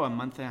 month ago, a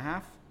month and a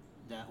half?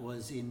 That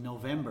was in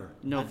November.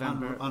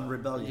 On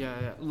Rebellion.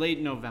 Yeah,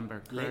 late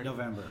November. Correct? Late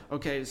November.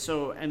 Okay,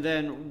 so, and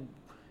then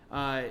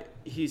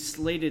he's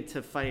slated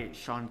to fight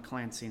Sean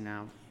Clancy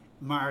now.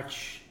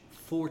 March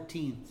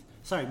 20th.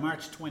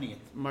 March 20th.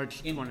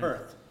 In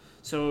Perth.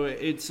 So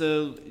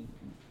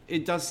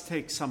it does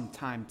take some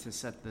time to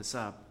set this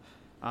up.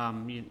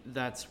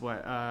 That's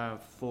what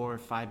 4 or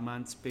 5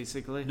 months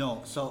basically.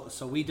 No,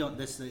 so we don't.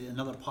 This is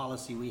another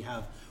policy we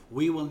have.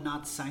 We will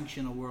not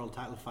sanction a world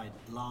title fight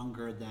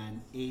longer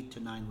than 8 to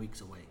 9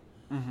 weeks away.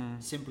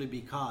 Simply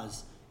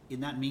because in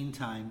that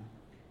meantime,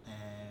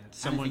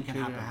 anything can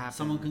happen.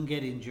 Someone can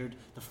get injured.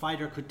 The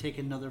fighter could take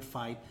another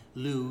fight,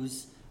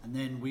 lose, and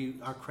then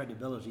our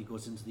credibility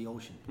goes into the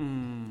ocean.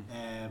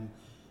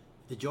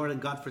 The Jordan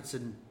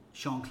Gottfredson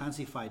Sean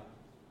Clancy fight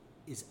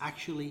is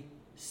actually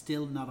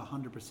still not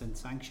 100%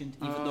 sanctioned,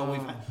 even though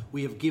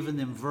we have given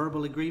them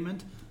verbal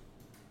agreement.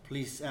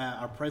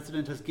 Our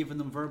president has given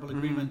them verbal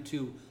agreement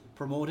to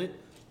promote it.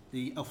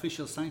 The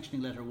official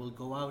sanctioning letter will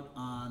go out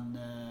on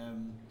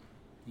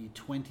the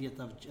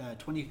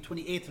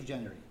 28th of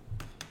January.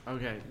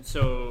 Okay,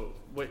 so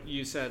what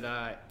you said,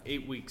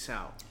 8 weeks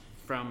out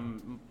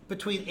from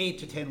between 8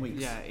 to 10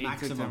 weeks. Yeah, 8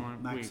 maximum, to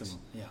 10 maximum. weeks.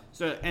 Yeah.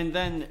 So, and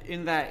then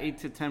in that 8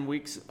 to 10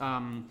 weeks,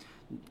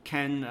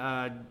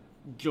 can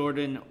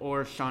Jordan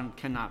or Sean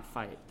cannot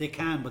fight? They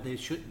can, but they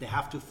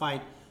have to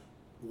fight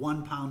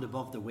 1 pound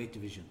above the weight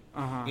division.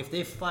 If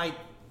they fight,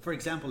 for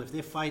example,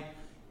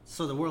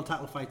 so the world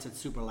title fights at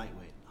super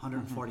lightweight,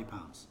 140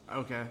 pounds.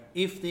 Okay.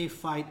 If they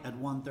fight at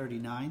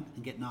 139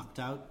 and get knocked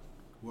out,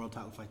 world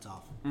title fight's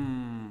off.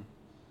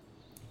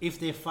 If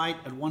they fight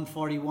at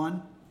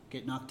 141,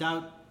 get knocked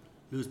out,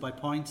 lose by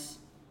points,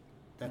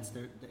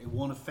 it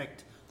won't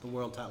affect the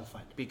world title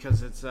fight.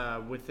 Because it's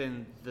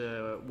within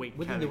the weight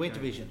Within category. the weight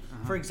division.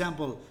 For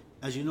example,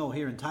 as you know,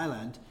 here in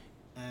Thailand,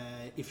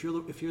 if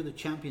you're the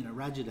champion at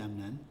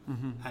Rajadamnern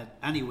at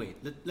any weight,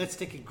 let's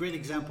take a great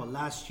example.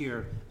 Last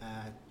year,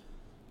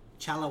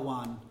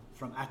 Chalawan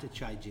from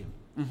Atachai Gym,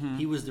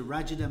 he was the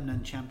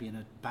Rajadamnern champion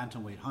at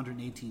bantamweight,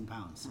 118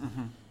 pounds.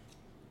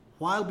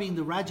 While being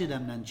the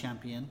Rajadamnern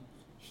champion,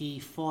 he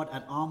fought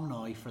at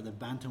Omnoy for the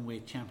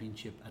bantamweight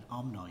championship at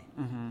Omnoy.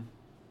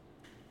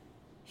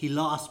 He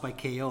lost by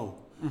KO.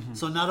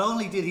 So not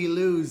only did he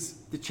lose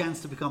the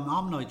chance to become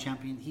Omnoy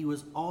champion, he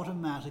was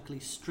automatically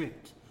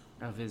stripped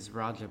Of his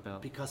Raja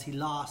belt. because he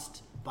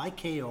lost by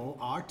KO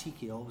or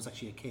TKO. It was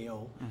actually a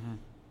KO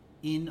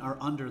in or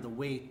under the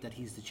weight that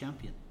he's the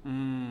champion.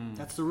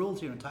 That's the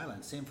rules here in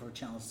Thailand. Same for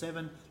Channel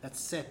 7. That's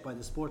set by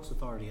the Sports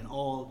Authority, and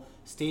all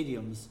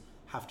stadiums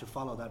have to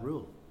follow that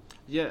rule.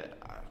 Yeah,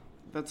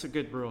 that's a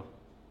good rule.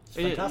 It's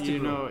a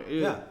fantastic rule.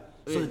 Yeah.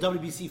 So the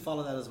WBC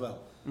follow that as well.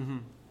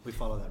 We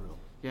follow that rule.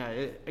 Yeah,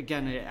 it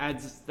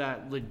adds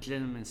that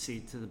legitimacy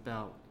to the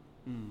belt.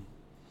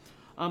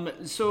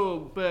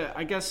 But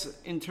I guess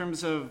in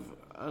terms of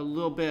a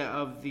little bit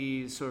of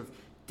the sort of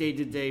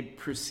day-to-day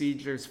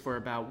procedures for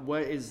a bout,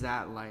 what is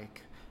that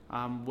like?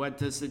 What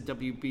does the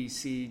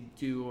WBC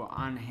do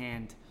on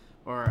hand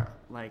or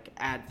like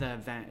at the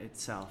event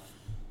itself?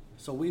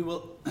 So we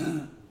will,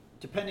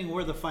 depending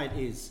where the fight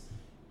is,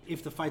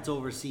 if the fight's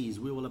overseas,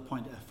 we will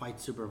appoint a fight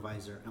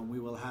supervisor and we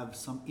will have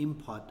some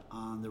input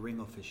on the ring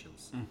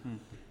officials.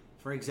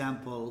 For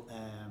example,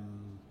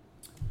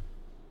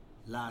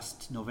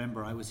 last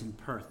November I was in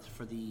Perth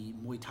for the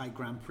Muay Thai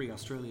Grand Prix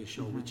Australia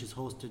show, which is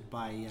hosted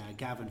by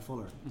Gavin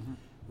Fuller.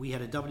 We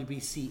had a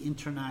WBC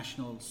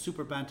International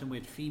Super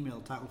Bantamweight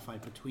female title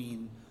fight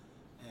between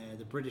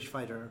the British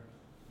fighter,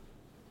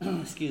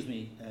 excuse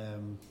me,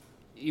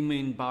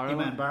 Eamon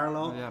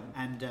Barlow Yeah.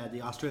 and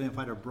the Australian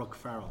fighter Brooke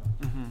Farrell.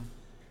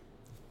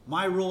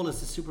 My role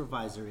as the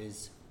supervisor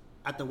is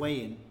at the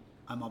weigh-in,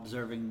 I'm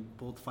observing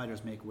both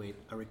fighters make weight.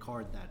 I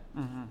record that.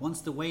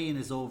 Once the weigh-in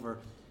is over,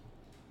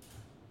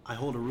 I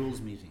hold a rules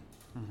meeting.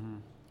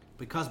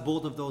 Because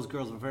both of those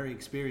girls were very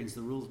experienced,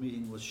 the rules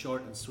meeting was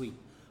short and sweet.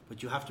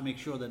 But you have to make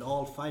sure that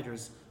all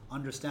fighters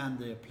understand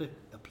the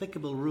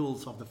applicable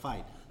rules of the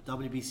fight,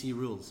 WBC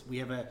rules. We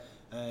have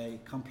a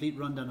complete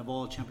rundown of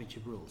all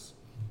championship rules.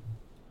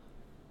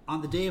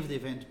 On the day of the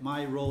event,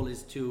 my role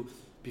is to,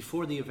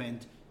 before the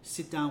event,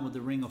 sit down with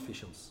the ring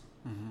officials.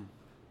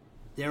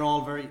 They're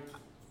all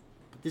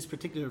this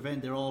particular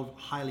event, they're all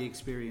highly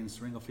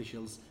experienced ring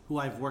officials who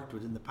I've worked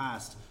with in the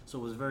past. So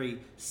it was a very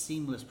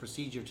seamless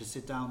procedure to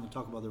sit down and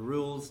talk about the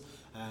rules,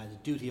 the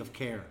duty of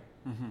care.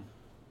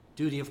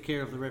 Duty of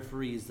care of the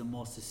referee is the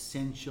most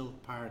essential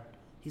part.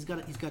 He's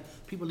got.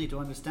 People need to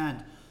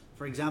understand.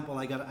 For example,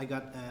 I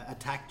got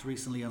attacked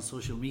recently on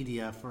social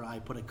media I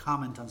put a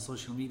comment on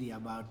social media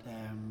about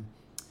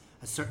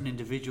a certain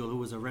individual who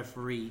was a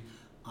referee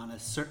on a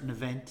certain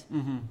event,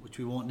 which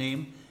we won't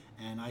name,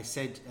 and I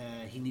said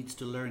he needs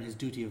to learn his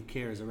duty of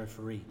care as a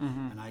referee.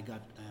 And I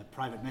got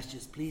private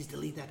messages, please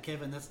delete that,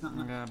 Kevin, that's not...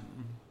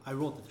 I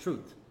wrote the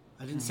truth.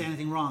 I didn't say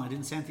anything wrong, I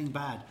didn't say anything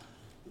bad.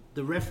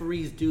 The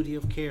referee's duty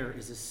of care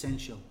is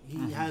essential.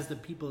 He has the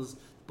people's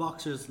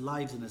boxers'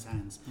 lives in his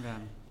hands.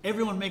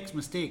 Everyone makes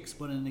mistakes,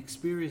 but an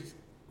experienced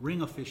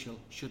ring official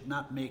should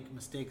not make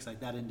mistakes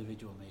like that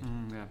individual made.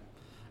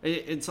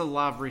 It's a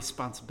lot of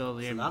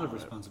responsibility. It's a lot of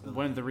responsibility.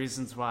 One of the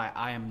reasons why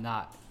I am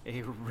not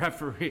a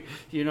referee,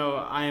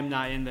 I am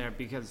not in there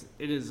because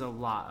it is a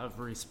lot of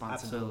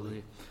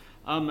responsibility.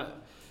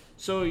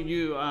 So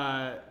you,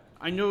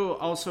 I know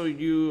also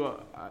the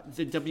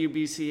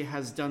WBC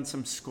has done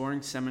some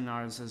scoring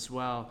seminars as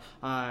well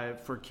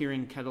for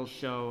Kieran Kettle's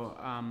show.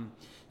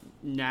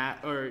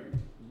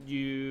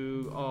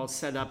 You all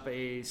set up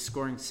a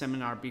scoring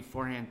seminar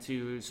beforehand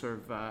to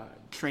sort of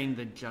train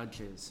the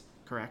judges,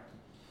 correct?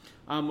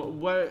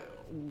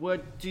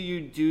 What do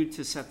you do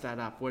to set that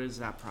up? What is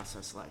that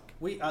process like?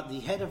 The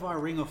head of our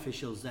ring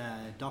officials,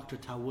 Dr.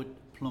 Tawut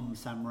Plum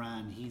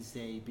Samran, he's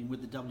been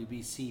with the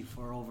WBC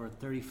for over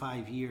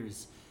 35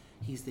 years.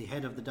 He's the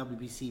head of the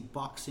WBC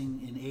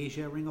Boxing in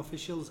Asia ring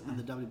officials and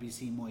the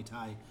WBC Muay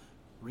Thai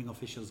ring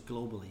officials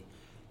globally.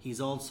 He's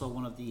also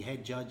one of the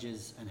head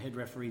judges and head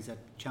referees at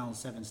Channel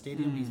 7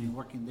 Stadium. He's been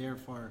working there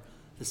for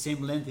the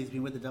same length he's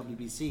been with the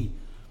WBC.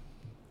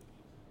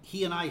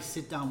 He and I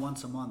sit down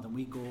once a month and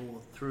we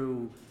go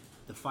through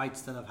the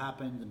fights that have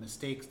happened, the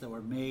mistakes that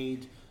were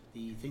made,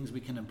 the things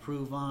we can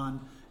improve on,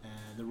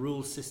 the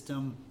rule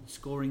system,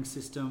 scoring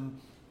system.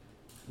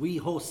 We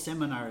host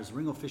seminars,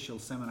 ring official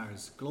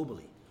seminars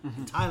globally,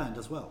 in Thailand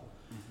as well.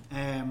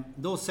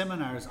 Those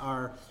seminars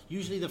are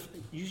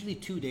usually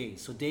 2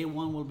 days. So day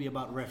one will be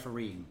about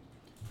refereeing,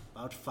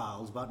 about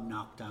fouls, about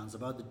knockdowns,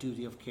 about the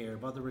duty of care,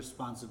 about the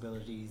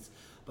responsibilities,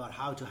 about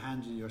how to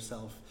handle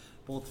yourself,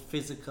 both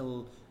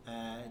physical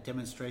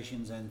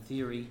demonstrations and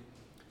theory.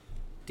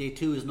 Day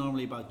two is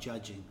normally about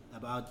judging,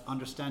 about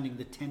understanding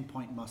the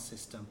 10-point must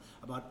system,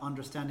 about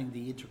understanding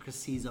the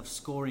intricacies of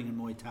scoring in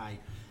Muay Thai,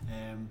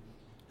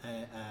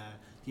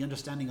 the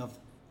understanding of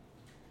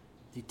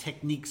the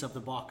techniques of the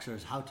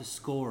boxers, how to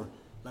score.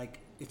 Like,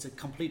 it's a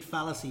complete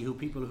fallacy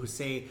people who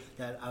say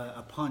that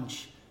a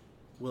punch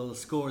will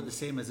score the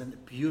same as a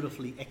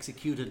beautifully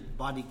executed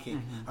body kick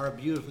or a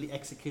beautifully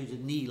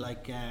executed knee,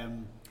 like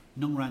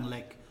Nung Rang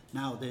Lek,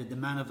 now the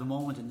man of the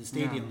moment in the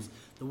stadiums.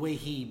 The way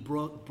he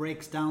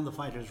breaks down the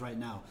fighters right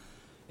now.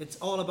 It's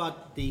all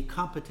about the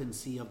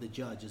competency of the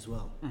judge as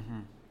well.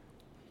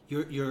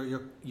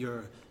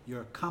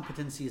 Your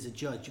competency as a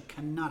judge. You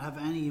cannot have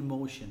any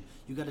emotion.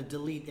 You got to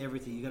delete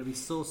everything. You got to be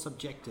so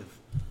subjective.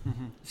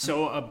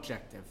 So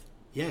objective.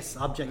 Yes,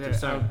 objective.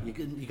 Sorry,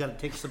 you got to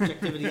take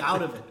subjectivity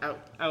out of it.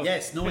 Out.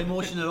 Yes, no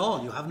emotion at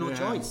all. You have no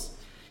choice.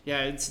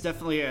 Yeah, it's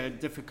definitely a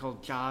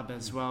difficult job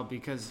as well,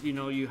 because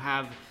you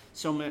have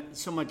so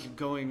much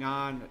going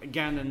on.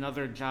 Again,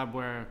 another job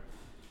where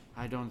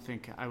I don't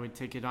think I would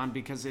take it on,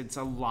 because it's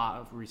a lot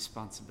of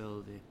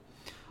responsibility.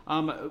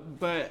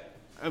 But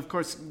of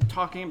course,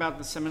 talking about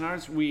the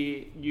seminars,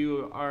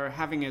 you are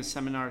having a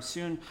seminar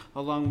soon,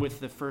 along with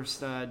the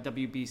first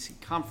WBC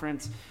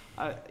conference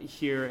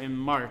here in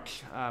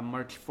March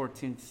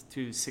 14th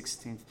to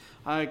 16th.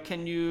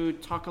 Can you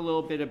talk a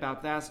little bit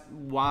about that,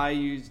 why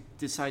you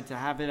decide to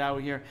have it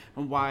out here,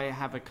 and why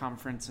have a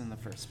conference in the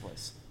first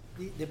place?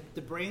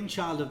 The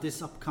brainchild of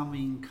this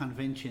upcoming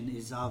convention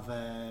is of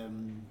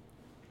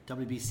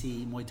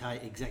WBC Muay Thai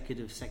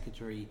Executive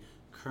Secretary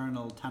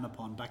Colonel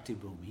Thanapon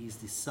Baktibum. He's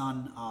the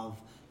son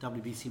of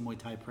WBC Muay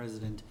Thai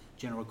President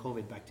General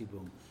Covid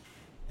Baktibum.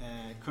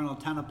 Colonel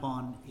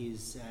Thanapon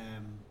is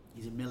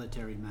he's a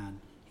military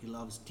man. He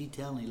loves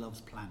detail and he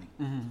loves planning.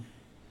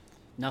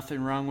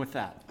 Nothing wrong with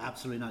that.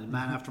 Absolutely not. A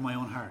man after my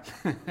own heart.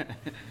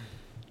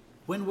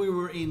 When we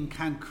were in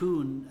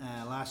Cancun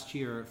last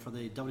year for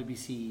the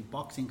WBC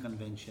boxing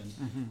convention,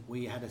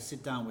 we had a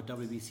sit down with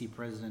WBC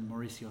President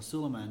Mauricio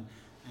Suleiman,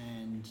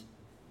 and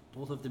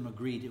both of them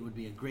agreed it would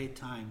be a great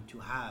time to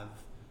have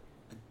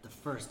the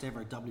first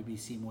ever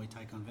WBC Muay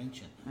Thai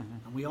convention.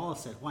 And we all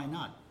said, why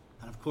not?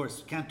 And of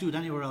course, can't do it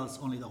anywhere else,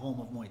 only the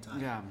home of Muay Thai.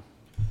 Yeah.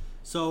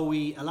 So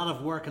a lot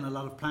of work and a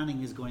lot of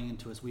planning is going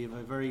into us. We have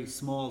a very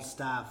small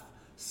staff,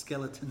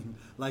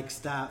 skeleton-like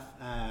staff.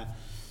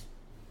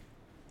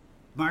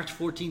 March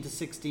 14 to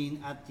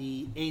 16 at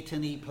the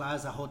Aitani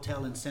Plaza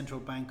Hotel in central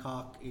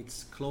Bangkok.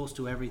 It's close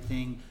to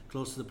everything,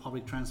 close to the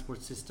public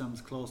transport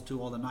systems, close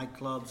to all the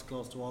nightclubs,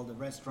 close to all the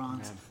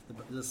restaurants.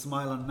 The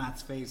smile on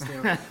Matt's face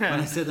there when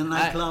I said the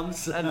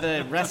nightclubs.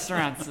 The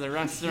restaurants.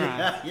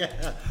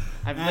 Yeah.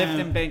 I've lived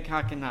in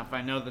Bangkok enough.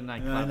 I know the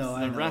nightclubs, I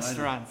know,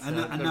 restaurants.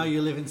 And now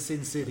you live in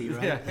Sin City,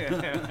 right?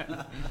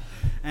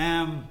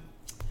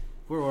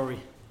 Where were we?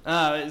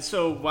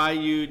 So why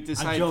you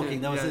decided? I'm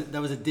joking.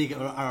 That was a dig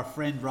at our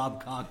friend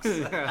Rob Cox.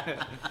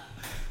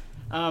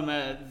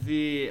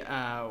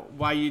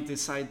 Why you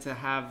decide to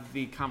have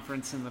the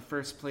conference in the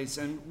first place,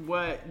 and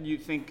what you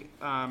think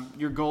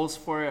your goals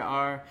for it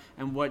are,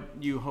 and what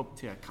you hope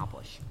to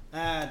accomplish.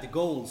 The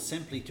goals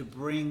simply to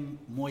bring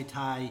Muay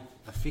Thai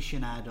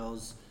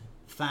aficionados,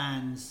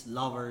 fans,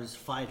 lovers,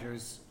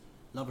 fighters,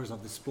 lovers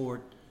of the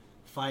sport,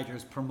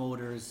 fighters,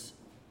 promoters,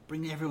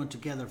 bring everyone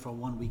together for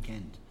one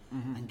weekend.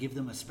 And give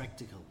them a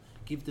spectacle,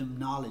 give them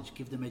knowledge,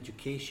 give them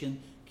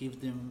education, give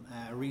them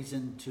a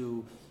reason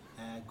to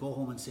go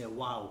home and say,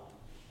 wow,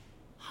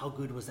 how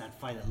good was that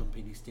fight at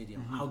Lumpini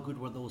Stadium? How good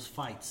were those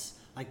fights?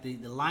 Like the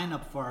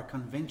lineup for our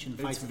convention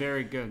fights. It's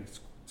very good. It's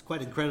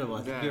quite incredible.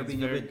 I think you're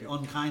being a bit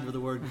unkind with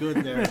the word good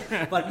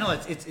there. But no,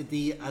 it's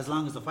as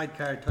long as the fight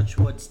card, touch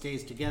wood,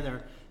 stays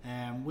together,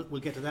 we'll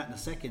get to that in a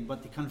second.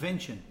 But the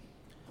convention,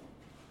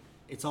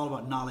 it's all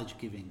about knowledge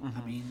giving.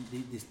 I mean,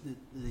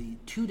 the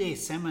 2-day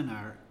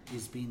seminar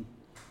is being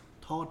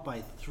taught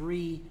by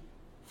 3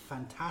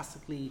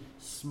 fantastically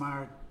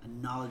smart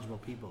and knowledgeable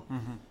people.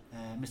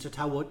 Mr.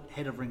 Tawut,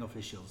 head of ring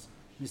officials,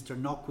 Mr.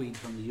 Nokweed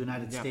from the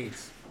United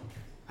States,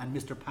 and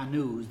Mr.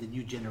 Panu, who's the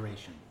new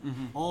generation.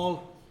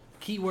 All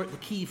the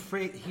key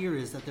phrase here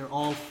is that they're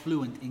all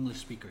fluent English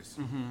speakers.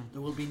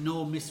 There will be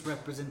no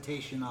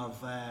misrepresentation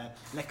of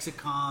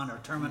lexicon or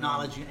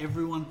terminology.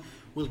 Everyone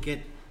will get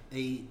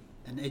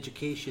an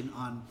education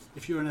on,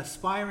 if you're an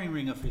aspiring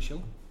ring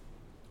official,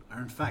 or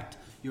in fact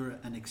you're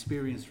an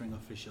experienced ring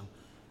official,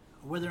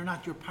 whether or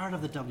not you're part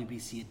of the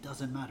WBC, it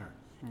doesn't matter.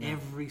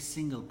 Every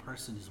single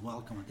person is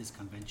welcome at this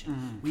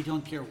convention. We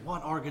don't care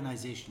what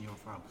organization you're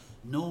from.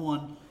 No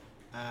one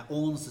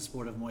owns the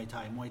sport of Muay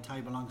Thai. Muay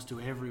Thai belongs to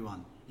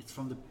everyone. It's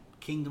from the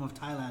Kingdom of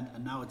Thailand,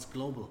 and now it's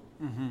global.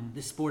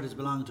 This sport has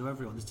belonged to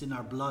everyone. It's in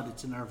our blood,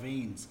 it's in our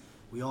veins.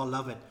 We all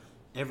love it.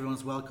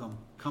 Everyone's welcome.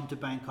 Come to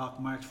Bangkok,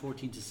 March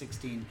 14 to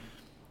 16.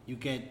 You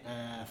get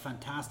a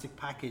fantastic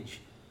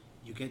package.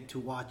 You get to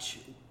watch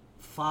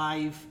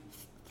 3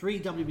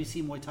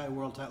 WBC Muay Thai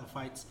World title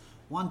fights,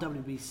 1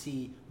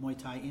 WBC Muay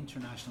Thai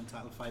International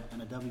title fight,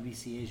 and a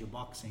WBC Asia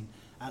Boxing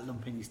at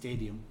Lumpini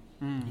Stadium.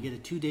 You get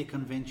a 2-day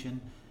convention,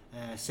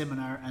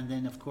 seminar, and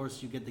then of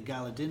course you get the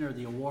gala dinner,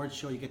 the awards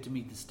show. You get to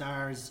meet the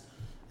stars.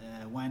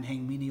 Wan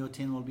Heng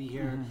Miniotin will be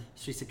here.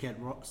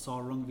 Srisaket Saw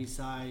Rung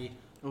Visai,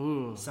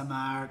 Ooh.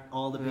 Samart,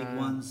 all the big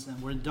ones,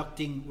 and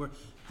we're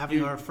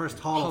having our first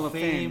Hall of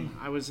Fame.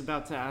 I was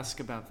about to ask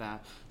about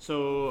that.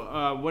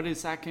 So, what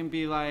is that going to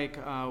be like?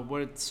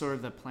 What's sort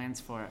of the plans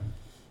for it?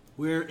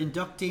 We're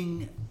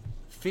inducting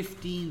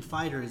 15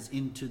 fighters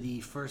into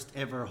the first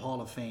ever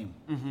Hall of Fame.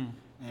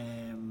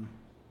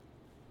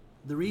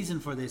 The reason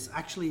for this,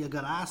 actually, I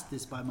got asked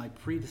this by my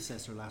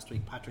predecessor last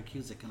week, Patrick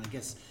Cusick, and I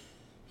guess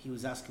he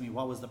was asking me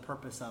what was the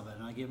purpose of it,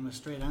 and I gave him a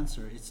straight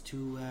answer. It's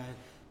to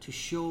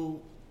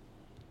show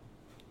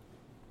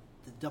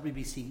the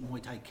WBC Muay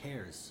Thai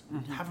cares.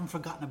 We haven't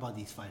forgotten about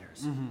these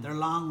fighters. They're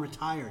long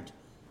retired.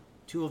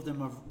 Two of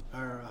them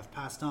have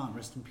passed on.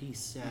 Rest in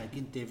peace,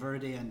 Ginte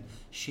Verde and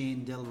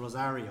Shane Del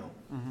Rosario,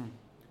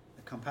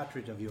 a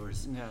compatriot of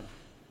yours. Yeah.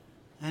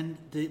 And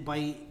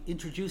by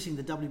introducing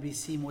the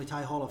WBC Muay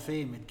Thai Hall of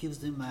Fame, it gives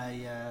them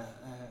a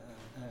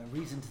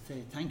reason to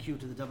say thank you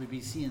to the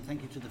WBC and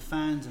thank you to the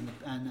fans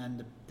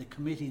and the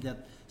committee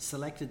that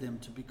selected them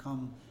to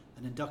become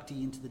an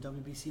inductee into the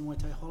WBC Muay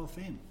Thai Hall of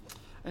Fame.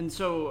 And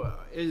so,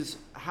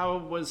 how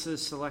was the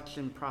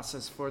selection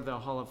process for the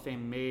Hall of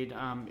Fame made?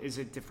 Is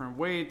it different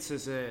weights?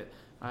 Is it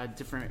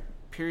different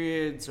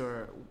periods?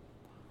 Or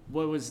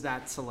what was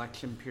that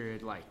selection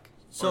period like?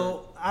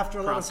 So after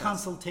a lot of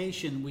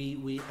consultation,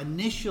 we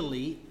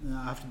initially,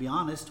 I have to be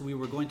honest, we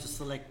were going to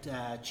select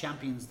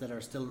champions that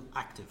are still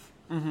active.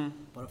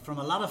 But from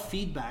a lot of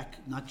feedback,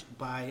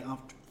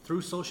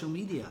 through social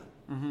media,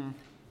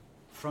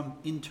 from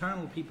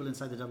internal people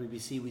inside the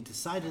WBC, we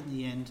decided in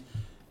the end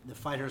the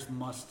fighters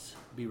must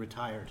be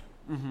retired.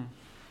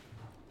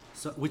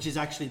 So, which is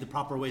actually the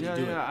proper way to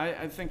do it. Yeah,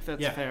 I think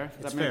that's fair.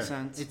 That makes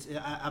sense.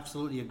 I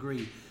absolutely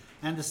agree.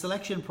 And the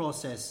selection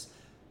process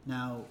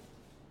now,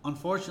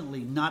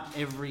 unfortunately, not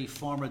every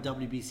former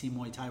WBC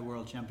Muay Thai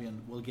world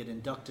champion will get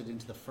inducted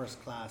into the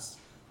first class,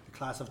 the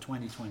class of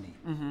 2020.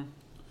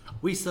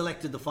 We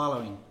selected the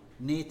following: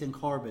 Nathan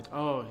Corbett.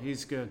 Oh,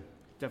 he's good.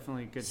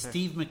 Definitely good.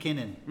 Steve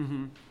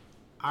McKinnon.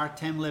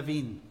 Artem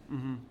Levine.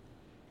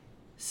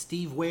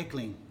 Steve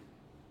Wakeling.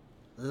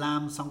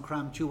 Lam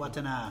Songkram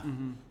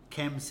Chuwatana.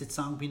 Kem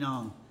Sitsang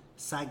Pinong.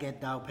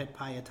 Saget Dao Pet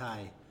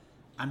Payatai.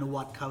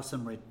 Anuwat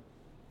Kausamrit.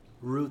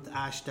 Ruth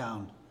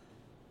Ashdown.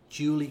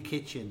 Julie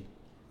Kitchen.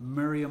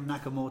 Miriam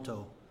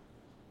Nakamoto,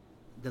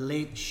 the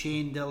late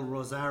Shane Del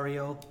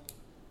Rosario,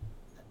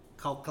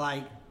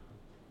 Kauklai,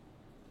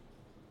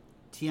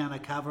 Tiana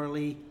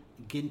Caverly,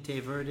 Ginte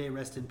Verde,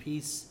 rest in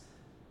peace.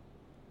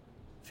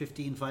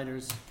 15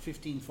 fighters,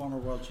 15 former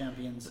world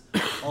champions,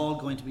 all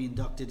going to be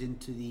inducted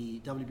into the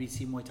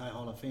WBC Muay Thai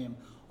Hall of Fame,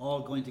 all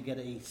going to get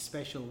a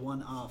special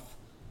one-off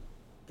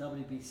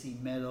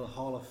WBC medal,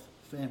 Hall of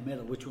Fame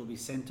medal, which will be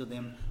sent to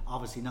them.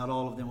 Obviously, not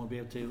all of them will be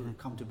able to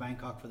come to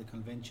Bangkok for the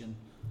convention.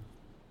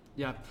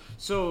 Yeah.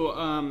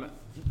 So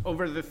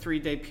over the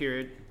 3-day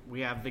period,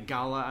 we have the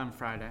gala on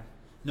Friday.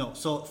 No.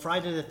 So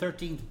Friday the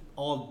 13th,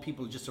 all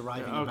people just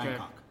arriving in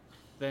Bangkok.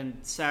 Then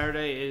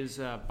Saturday is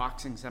a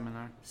boxing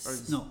seminar.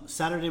 No.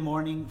 Saturday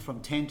morning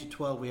from 10 to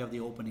 12, we have the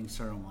opening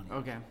ceremony.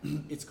 Okay.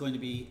 It's going to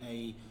be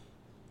a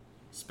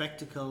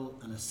spectacle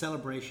and a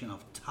celebration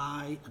of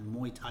Thai and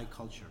Muay Thai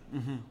culture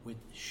with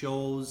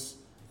shows,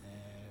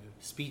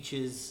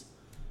 speeches.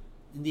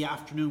 In the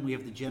afternoon, we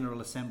have the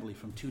General Assembly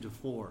from 2 to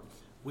 4.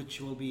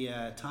 Which will be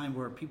a time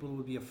where people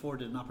will be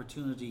afforded an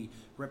opportunity,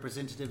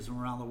 representatives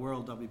from around the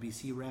world,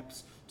 WBC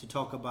reps, to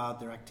talk about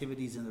their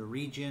activities in their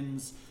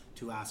regions,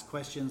 to ask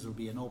questions. There will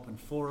be an open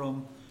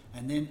forum.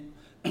 And then,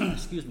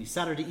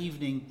 Saturday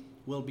evening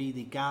will be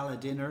the gala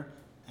dinner,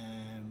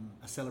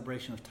 a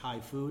celebration of Thai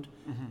food,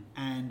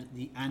 and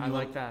the annual... I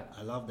like that.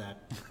 I love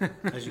that,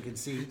 as you can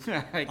see.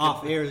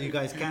 Off air, you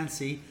guys can't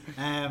see.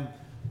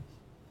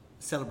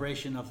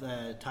 Celebration of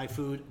Thai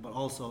food, but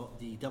also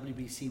the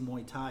WBC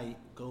Muay Thai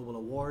Global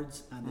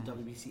Awards and the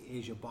WBC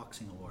Asia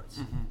Boxing Awards.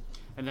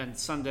 And then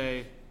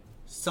Sunday,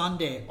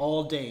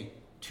 all day,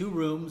 2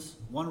 rooms,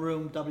 1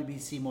 room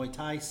WBC Muay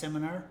Thai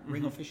seminar,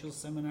 ring officials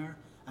seminar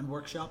and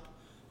workshop,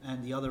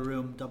 and the other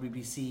room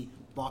WBC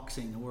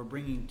Boxing. And we're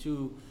bringing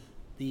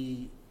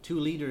the two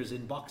leaders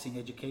in boxing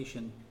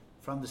education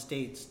from the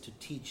States to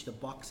teach the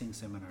boxing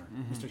seminar,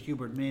 Mr.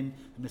 Hubert Min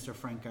and Mr.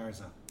 Frank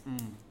Garza.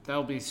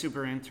 That'll be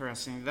super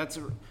interesting. That's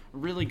a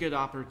really good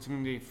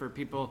opportunity for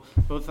people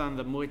both on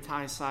the Muay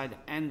Thai side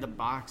and the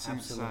boxing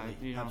side.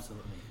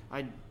 Absolutely.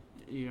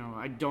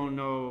 I don't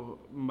know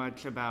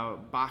much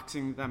about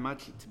boxing that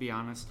much, to be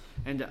honest,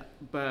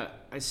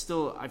 but I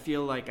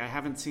feel like I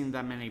haven't seen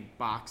that many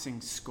boxing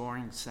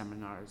scoring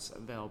seminars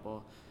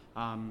available.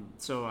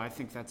 So I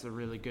think that's a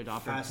really good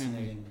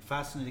opportunity.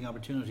 Fascinating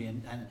opportunity,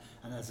 and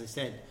as I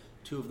said,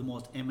 2 of the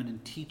most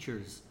eminent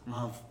teachers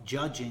of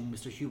judging,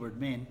 Mr. Hubert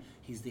Min,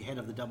 he's the head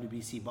of the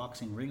WBC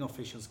Boxing Ring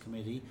Officials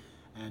Committee,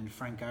 and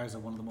Frank Garza,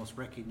 one of the most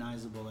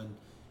recognizable and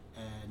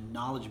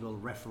knowledgeable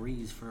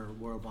referees for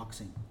world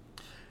boxing.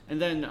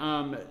 And then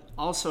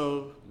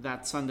also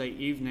that Sunday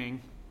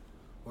evening,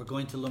 we're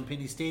going to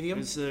Lumpini Stadium.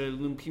 It's the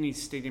Lumpini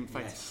Stadium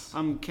fights.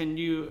 Yes. Can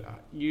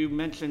you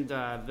mentioned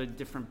the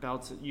different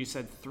belts? You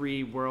said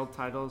 3 world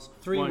titles.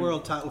 3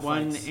 world title fights.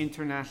 1 fights.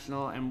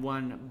 international and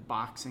 1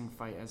 boxing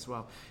fight as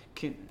well.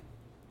 Can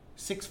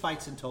 6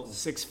 fights in total.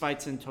 6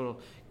 fights in total.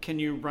 Can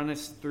you run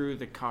us through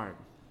the card?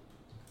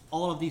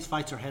 All of these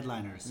fights are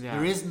headliners. Yeah.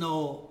 There is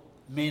no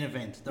main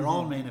event. They're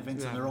all main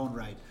events in their own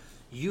right.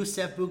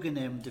 Youssef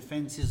Bouganem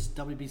defends his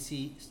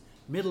WBC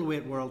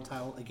middleweight world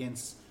title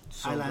against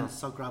Thailand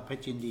Sograo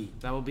Petchindi.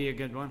 That will be a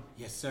good one.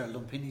 Yes, sir.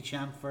 Lumpini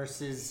champ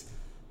versus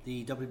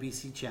the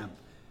WBC champ.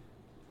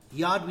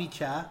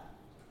 Yadwicha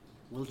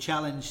will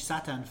challenge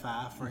Satan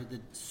Fa for the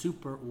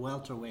super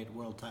welterweight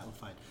world title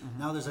fight.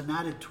 Now, there's an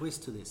added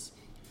twist to this.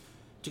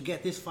 To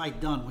get this fight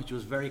done, which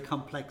was very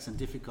complex and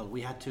difficult,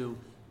 we had to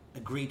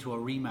agree to a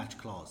rematch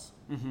clause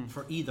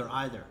for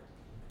either.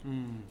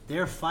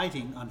 They're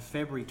fighting on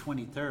February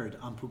 23rd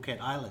on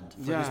Phuket Island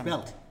for this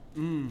belt.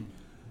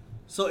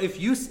 So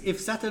if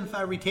Satan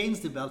Fa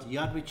retains the belt,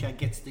 Yadwicha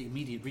gets the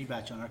immediate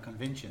rematch on our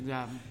convention.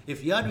 Yeah.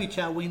 If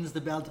Yadwicha wins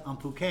the belt on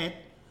Phuket,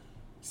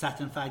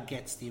 Satan Fa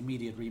gets the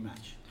immediate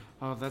rematch.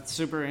 Oh, that's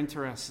super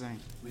interesting.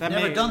 We've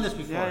never done this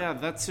before. Yeah,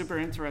 that's super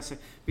interesting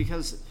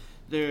because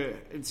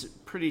it's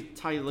pretty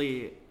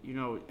tightly,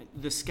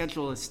 the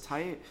schedule is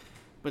tight,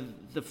 but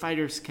the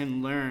fighters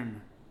can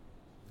learn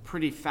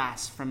pretty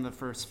fast from the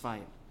first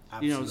fight.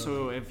 Absolutely.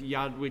 So if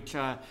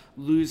Yadwicha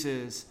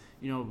loses,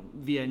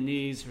 via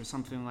knees or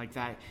something like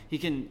that, he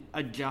can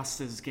adjust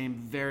his game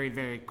very,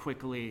 very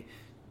quickly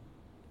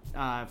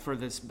for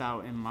this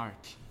bout in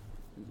March.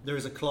 There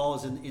is a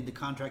clause in the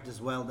contract as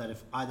well that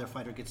if either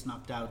fighter gets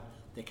knocked out,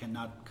 they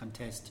cannot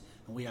contest.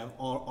 And we have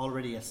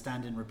already a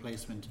stand-in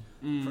replacement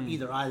for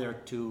either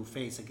to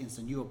face against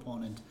a new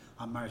opponent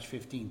on March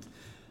 15th.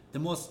 The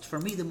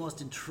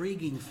most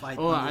intriguing fight.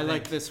 Oh, I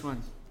like this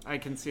one. I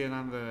can see it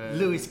on the...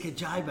 Luis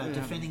Kajaiba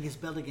defending his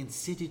belt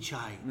against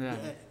Sidichai. Yeah.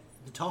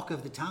 The talk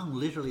of the town,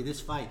 literally,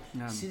 this fight.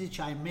 Yeah.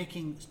 Sidichai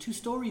making 2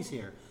 stories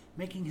here.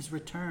 Making his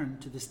return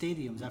to the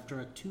stadiums after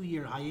a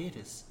 2-year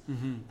hiatus.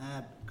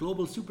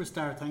 Global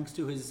superstar thanks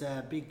to his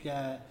big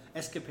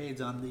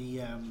escapades on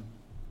the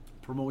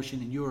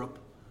promotion in Europe.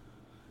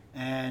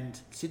 And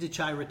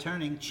Sidichai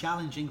returning,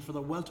 challenging for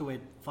the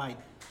welterweight fight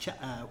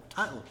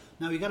title.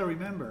 Now you got to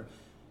remember,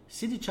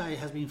 Sidichai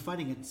has been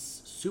fighting at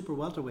super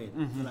welterweight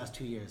for the last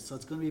 2 years, so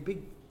it's going to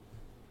be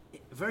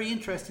very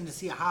interesting to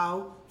see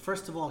how,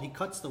 first of all, he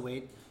cuts the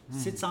weight.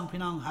 Sitsang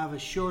Pinang have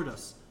assured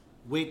us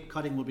weight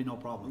cutting will be no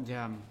problem.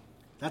 Yeah.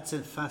 That's a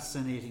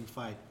fascinating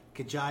fight.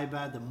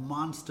 Kajaiba, the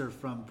monster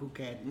from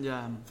Phuket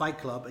Fight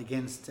Club,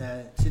 against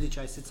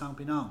Sidichai Sitsang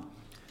Pinang.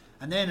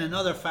 And then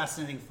another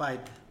fascinating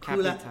fight.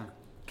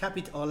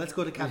 Let's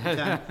go to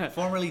Capitan,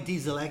 formerly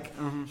Dieselek.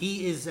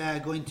 He is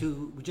going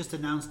to, we just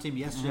announced him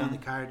yesterday on the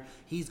card,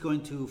 he's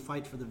going to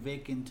fight for the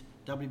vacant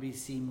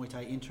WBC Muay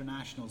Thai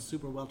International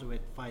Super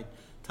Welterweight fight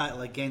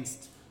title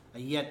against a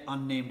yet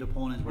unnamed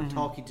opponent. We're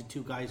talking to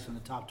 2 guys from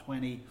the top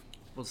 20.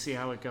 We'll see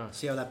how it goes.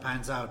 See how that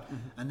pans out.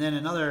 And then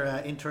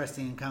another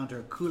interesting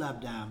encounter,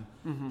 Kulabdam,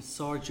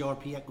 Sorjor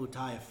Piek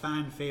Utai, a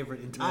fan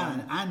favorite in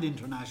Thailand and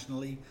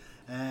internationally,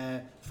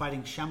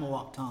 fighting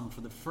Shamawak Tong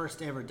for the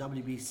first ever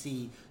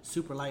WBC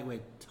Super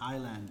Lightweight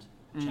Thailand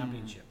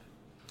Championship.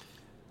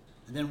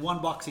 And then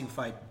one boxing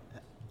fight.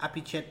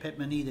 Apichet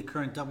Petmani, the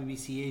current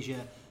WBC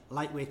Asia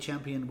Lightweight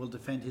Champion, will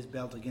defend his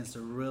belt against a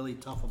really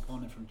tough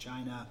opponent from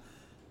China,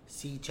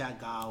 Si Cha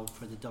Gao,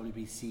 for the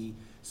WBC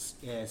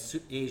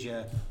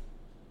Asia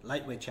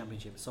Lightweight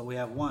Championship. So we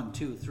have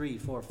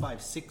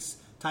 6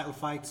 title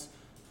fights,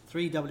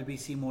 3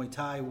 WBC Muay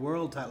Thai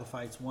World title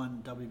fights,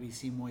 1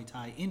 WBC Muay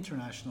Thai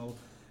International,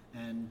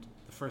 and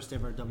the first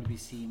ever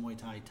WBC Muay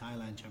Thai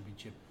Thailand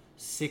Championship.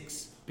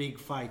 6 big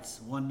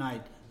fights, one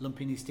night,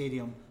 Lumpini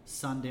Stadium,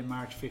 Sunday,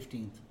 March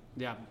 15th.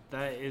 Yeah,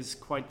 that is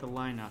quite the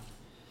lineup.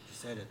 You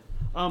said it.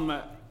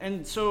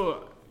 And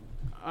so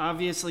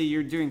obviously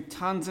you're doing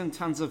tons and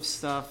tons of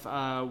stuff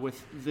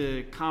with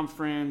the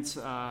conference,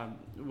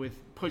 with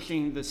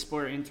pushing the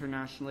sport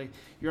internationally.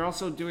 You're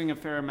also doing a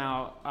fair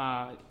amount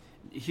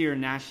here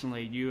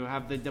nationally. You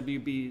have the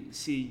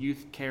WBC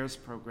Youth Cares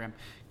program.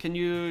 Can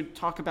you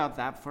talk about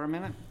that for a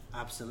minute?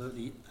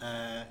 Absolutely.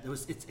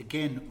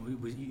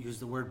 We use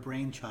the word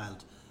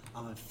brainchild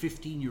of a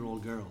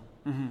 15-year-old girl.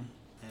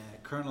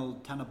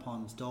 Colonel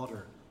Tanapon's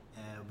daughter,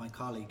 my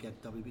colleague at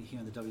here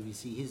in the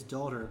WBC, his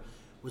daughter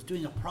was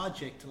doing a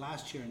project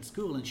last year in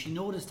school, and she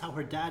noticed how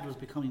her dad was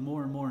becoming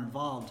more and more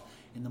involved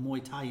in the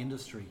Muay Thai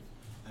industry.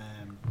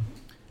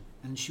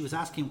 And she was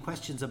asking him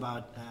questions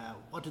about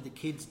what do the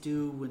kids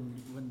do when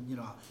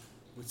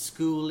with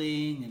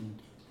schooling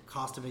and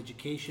cost of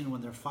education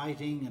when they're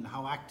fighting, and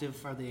how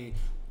active are they?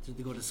 Do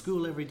they go to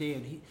school every day?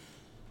 And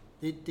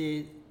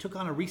they took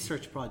on a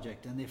research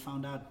project, and they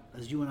found out,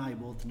 as you and I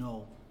both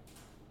know,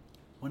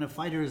 when a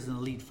fighter is an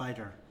elite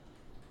fighter,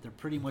 they're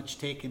pretty much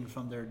taken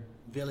from their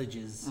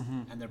villages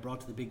and they're brought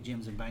to the big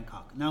gyms in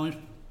Bangkok. Now,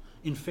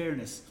 in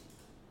fairness,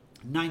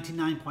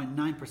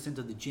 99.9%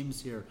 of the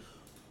gyms here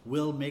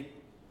will make,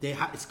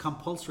 it's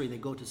compulsory they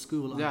go to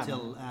school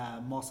until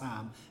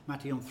Mosam,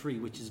 Matayom 3,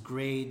 which is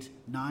grade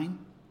 9.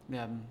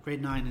 Yeah.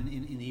 Grade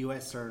 9 in the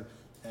US, or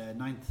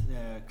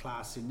 9th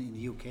class in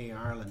the UK or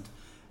Ireland.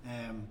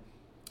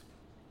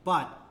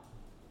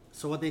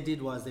 So what they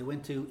did was they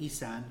went to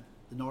Isan,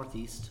 the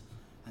Northeast,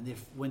 and they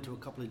went to a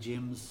couple of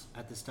gyms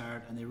at the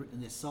start, and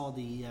they saw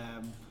the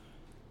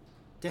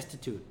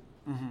destitute.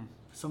 Mm-hmm.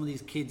 Some of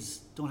these kids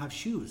don't have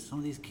shoes. Some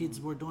of these kids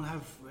don't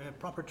have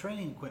proper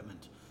training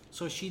equipment.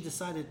 So she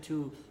decided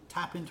to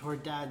tap into her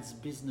dad's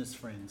business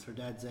friends. Her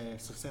dad's a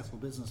successful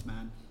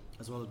businessman,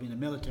 as well as being a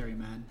military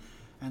man,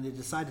 and they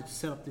decided to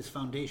set up this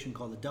foundation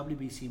called the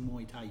WBC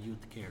Muay Thai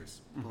Youth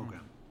Cares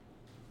program.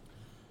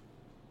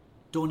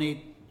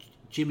 Donate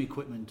gym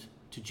equipment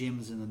to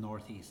gyms in the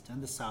Northeast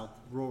and the South,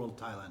 rural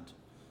Thailand.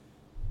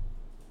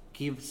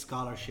 Give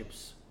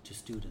scholarships to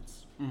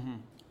students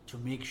to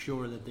make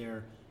sure that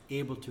they're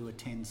able to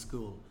attend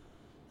school.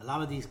 A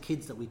lot of these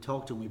kids that we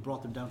talked to, and we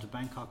brought them down to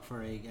Bangkok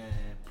for a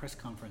press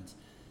conference,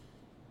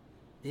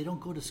 they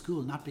don't go to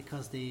school not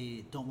because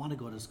they don't want to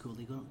go to school.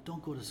 They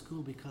don't go to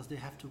school because they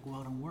have to go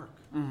out and work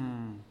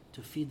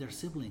to feed their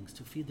siblings,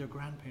 to feed their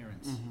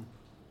grandparents.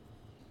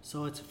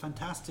 So it's a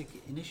fantastic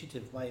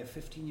initiative by a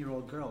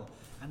 15-year-old girl,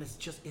 and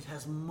it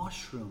has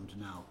mushroomed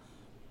now.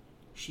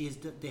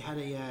 They had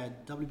a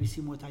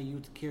WBC Muay Thai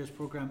Youth Cares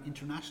program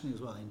internationally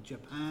as well, in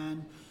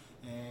Japan,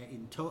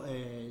 in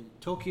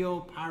Tokyo,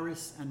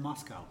 Paris, and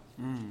Moscow,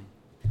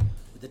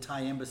 with the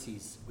Thai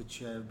embassies, which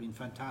have been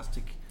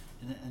fantastic,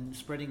 and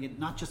spreading it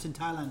not just in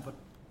Thailand but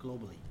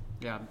globally.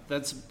 Yeah,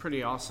 that's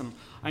pretty awesome.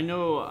 I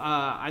know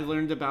I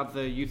learned about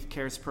the Youth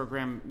Cares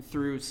program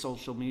through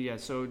social media.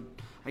 So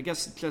I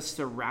guess just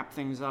to wrap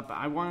things up,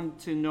 I wanted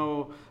to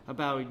know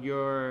about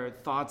your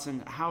thoughts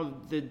and how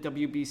the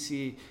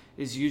WBC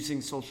is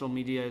using social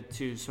media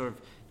to sort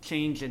of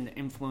change and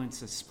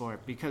influence the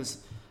sport. Because,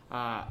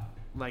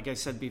 like I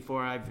said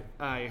before,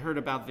 I heard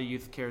about the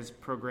Youth Cares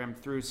program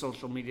through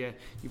social media.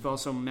 You've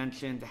also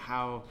mentioned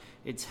how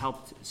it's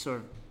help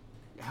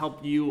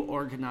you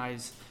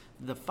organize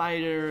the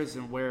fighters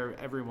and where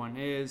everyone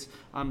is.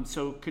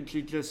 So could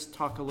you just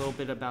talk a little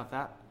bit about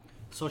that?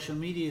 Social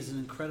media is an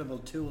incredible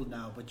tool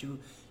now, but you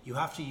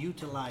have to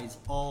utilize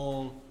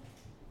all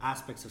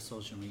aspects of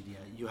social media.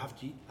 You have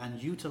to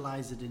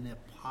utilize it in a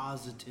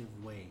positive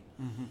way.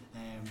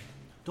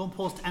 Don't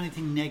post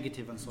anything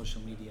negative on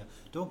social media.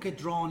 Don't get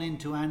drawn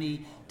into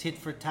any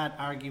tit-for-tat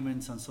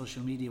arguments on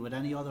social media with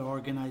any other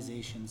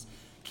organizations.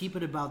 Keep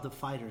it about the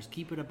fighters.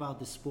 Keep it about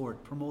the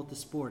sport. Promote the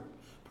sport.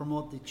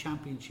 Promote the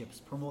championships.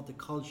 Promote the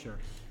culture.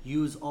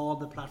 Use all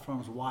the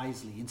platforms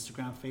wisely.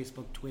 Instagram,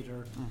 Facebook,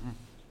 Twitter.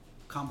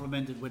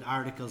 Complement it with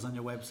articles on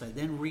your website.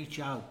 Then reach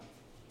out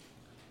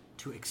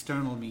to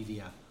external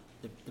media,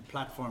 the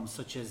platforms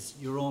such as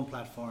your own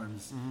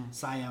platforms,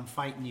 Siam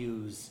Fight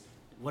News,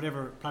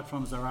 whatever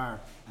platforms there are,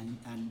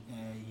 and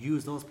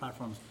use those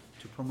platforms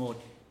to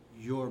promote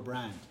your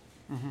brand.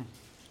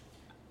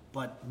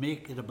 But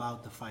make it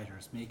about the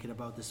fighters. Make it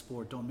about the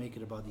sport. Don't make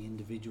it about the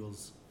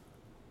individuals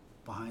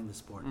behind the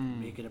sport.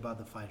 Make it about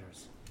the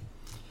fighters.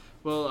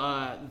 Well,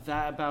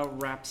 that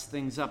about wraps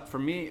things up for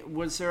me.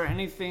 Was there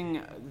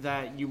anything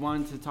that you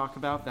wanted to talk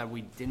about that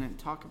we didn't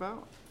talk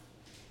about?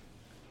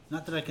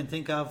 Not that I can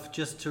think of.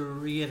 Just to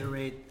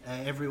reiterate,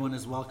 everyone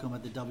is welcome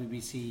at the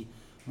WBC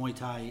Muay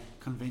Thai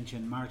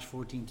Convention, March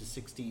 14 to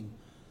 16.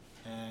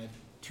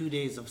 2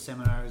 days of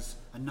seminars,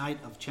 a night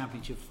of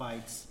championship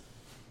fights,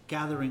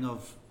 gathering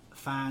of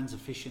fans,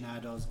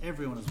 aficionados.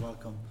 Everyone is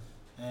welcome.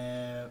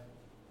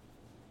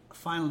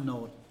 Final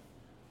note,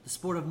 the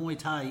sport of Muay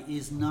Thai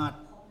is not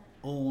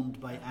owned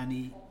by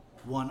any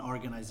one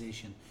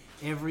organization.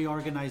 Every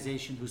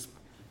organization who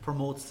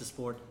promotes the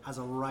sport has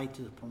a right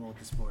to promote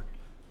the sport.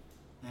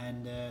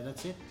 And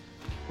that's it.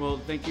 Well,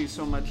 thank you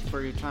so much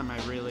for your time. I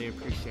really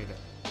appreciate it.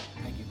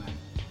 Thank you, man.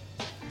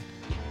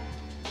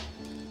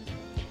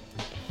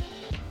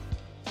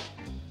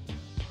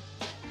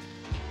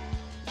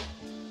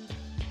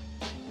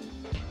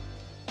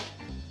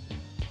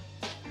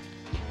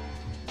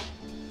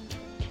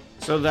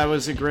 So that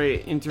was a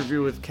great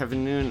interview with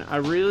Kevin Noon. I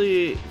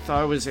really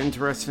thought it was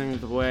interesting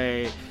the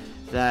way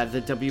that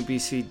the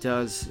WBC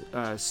does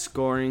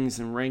scorings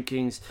and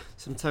rankings.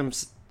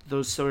 Sometimes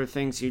those sort of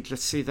things, you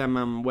just see them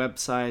on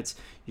websites.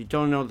 You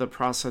don't know the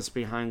process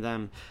behind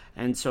them.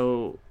 And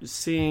so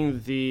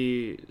seeing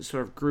the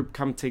sort of group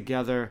come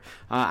together,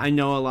 I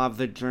know a lot of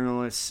the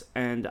journalists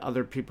and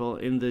other people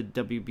in the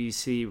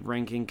WBC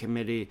ranking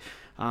committee,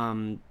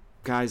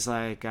 guys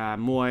like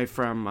Moy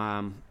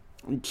from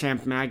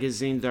Champ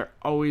Magazine, they're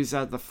always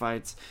at the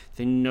fights.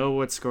 They know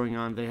what's going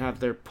on. They have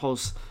their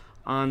pulse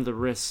on the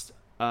wrist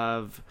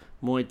of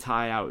Muay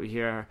Thai out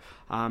here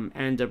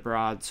and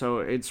abroad. So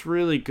it's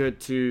really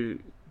good to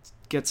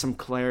get some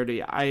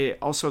clarity. I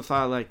also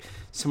thought like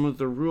some of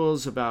the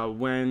rules about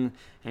when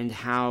and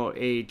how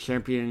a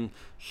champion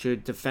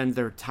should defend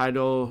their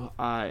title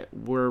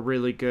were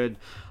really good.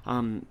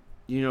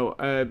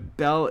 A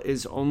belt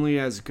is only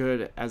as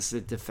good as the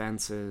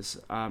defense is.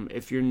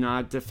 If you're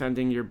not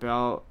defending your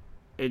belt,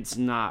 it's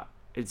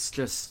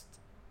just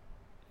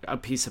a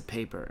piece of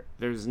paper.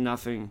 There's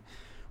nothing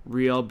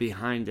real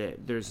behind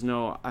it. There's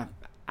no oh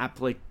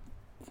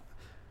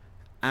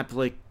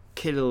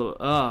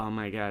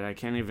my god, I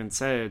can't even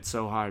say it, it's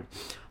so hard.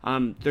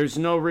 There's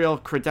no real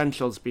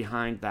credentials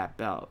behind that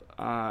belt.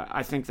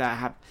 I think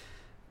that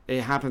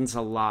it happens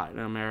a lot in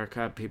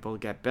America. People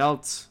get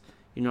belts.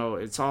 You know,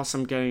 it's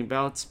awesome getting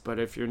belts, but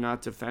if you're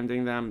not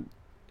defending them,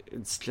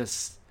 it's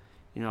just,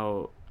 you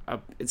know,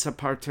 it's a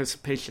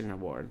participation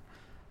award.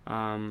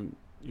 You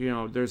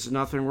know, there's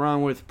nothing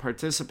wrong with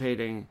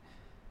participating,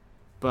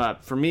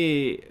 but for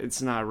me,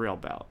 it's not a real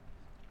belt.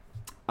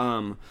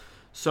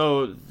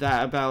 So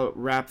that about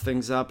wrap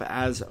things up.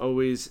 As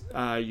always,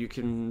 you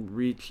can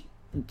reach.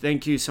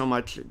 Thank you so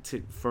much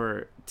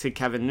to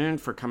Kevin Noon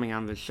for coming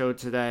on the show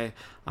today.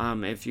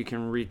 If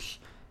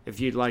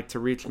you'd like to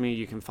reach me,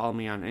 you can follow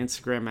me on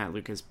Instagram at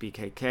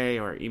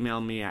LucasBKK or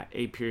email me at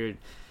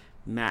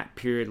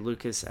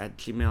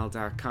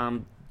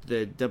a.matt.lucas@gmail.com.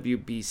 The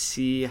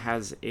WBC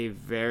has a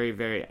very,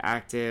 very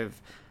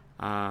active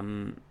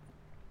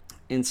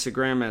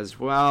Instagram as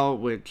well,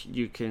 which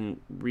you can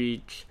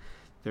reach.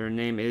 Their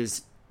name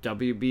is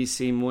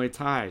WBC Muay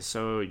Thai,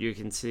 so you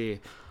can see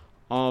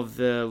all of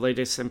the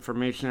latest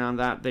information on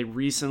that. They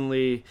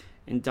recently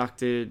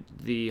inducted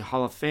the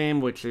Hall of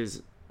Fame, which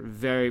is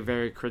very,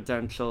 very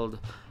credentialed.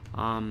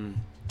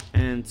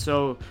 And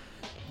so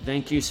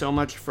thank you so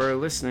much for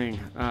listening.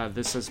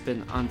 This has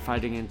been On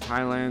Fighting in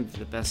Thailand,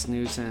 the best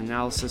news and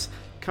analysis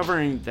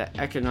covering the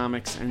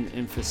economics and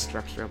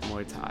infrastructure of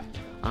Muay Thai.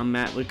 I'm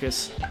Matt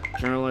Lucas,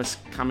 journalist,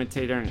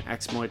 commentator, and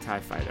ex-Muay Thai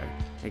fighter.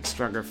 Make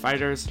stronger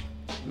fighters,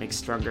 make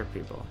stronger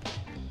people.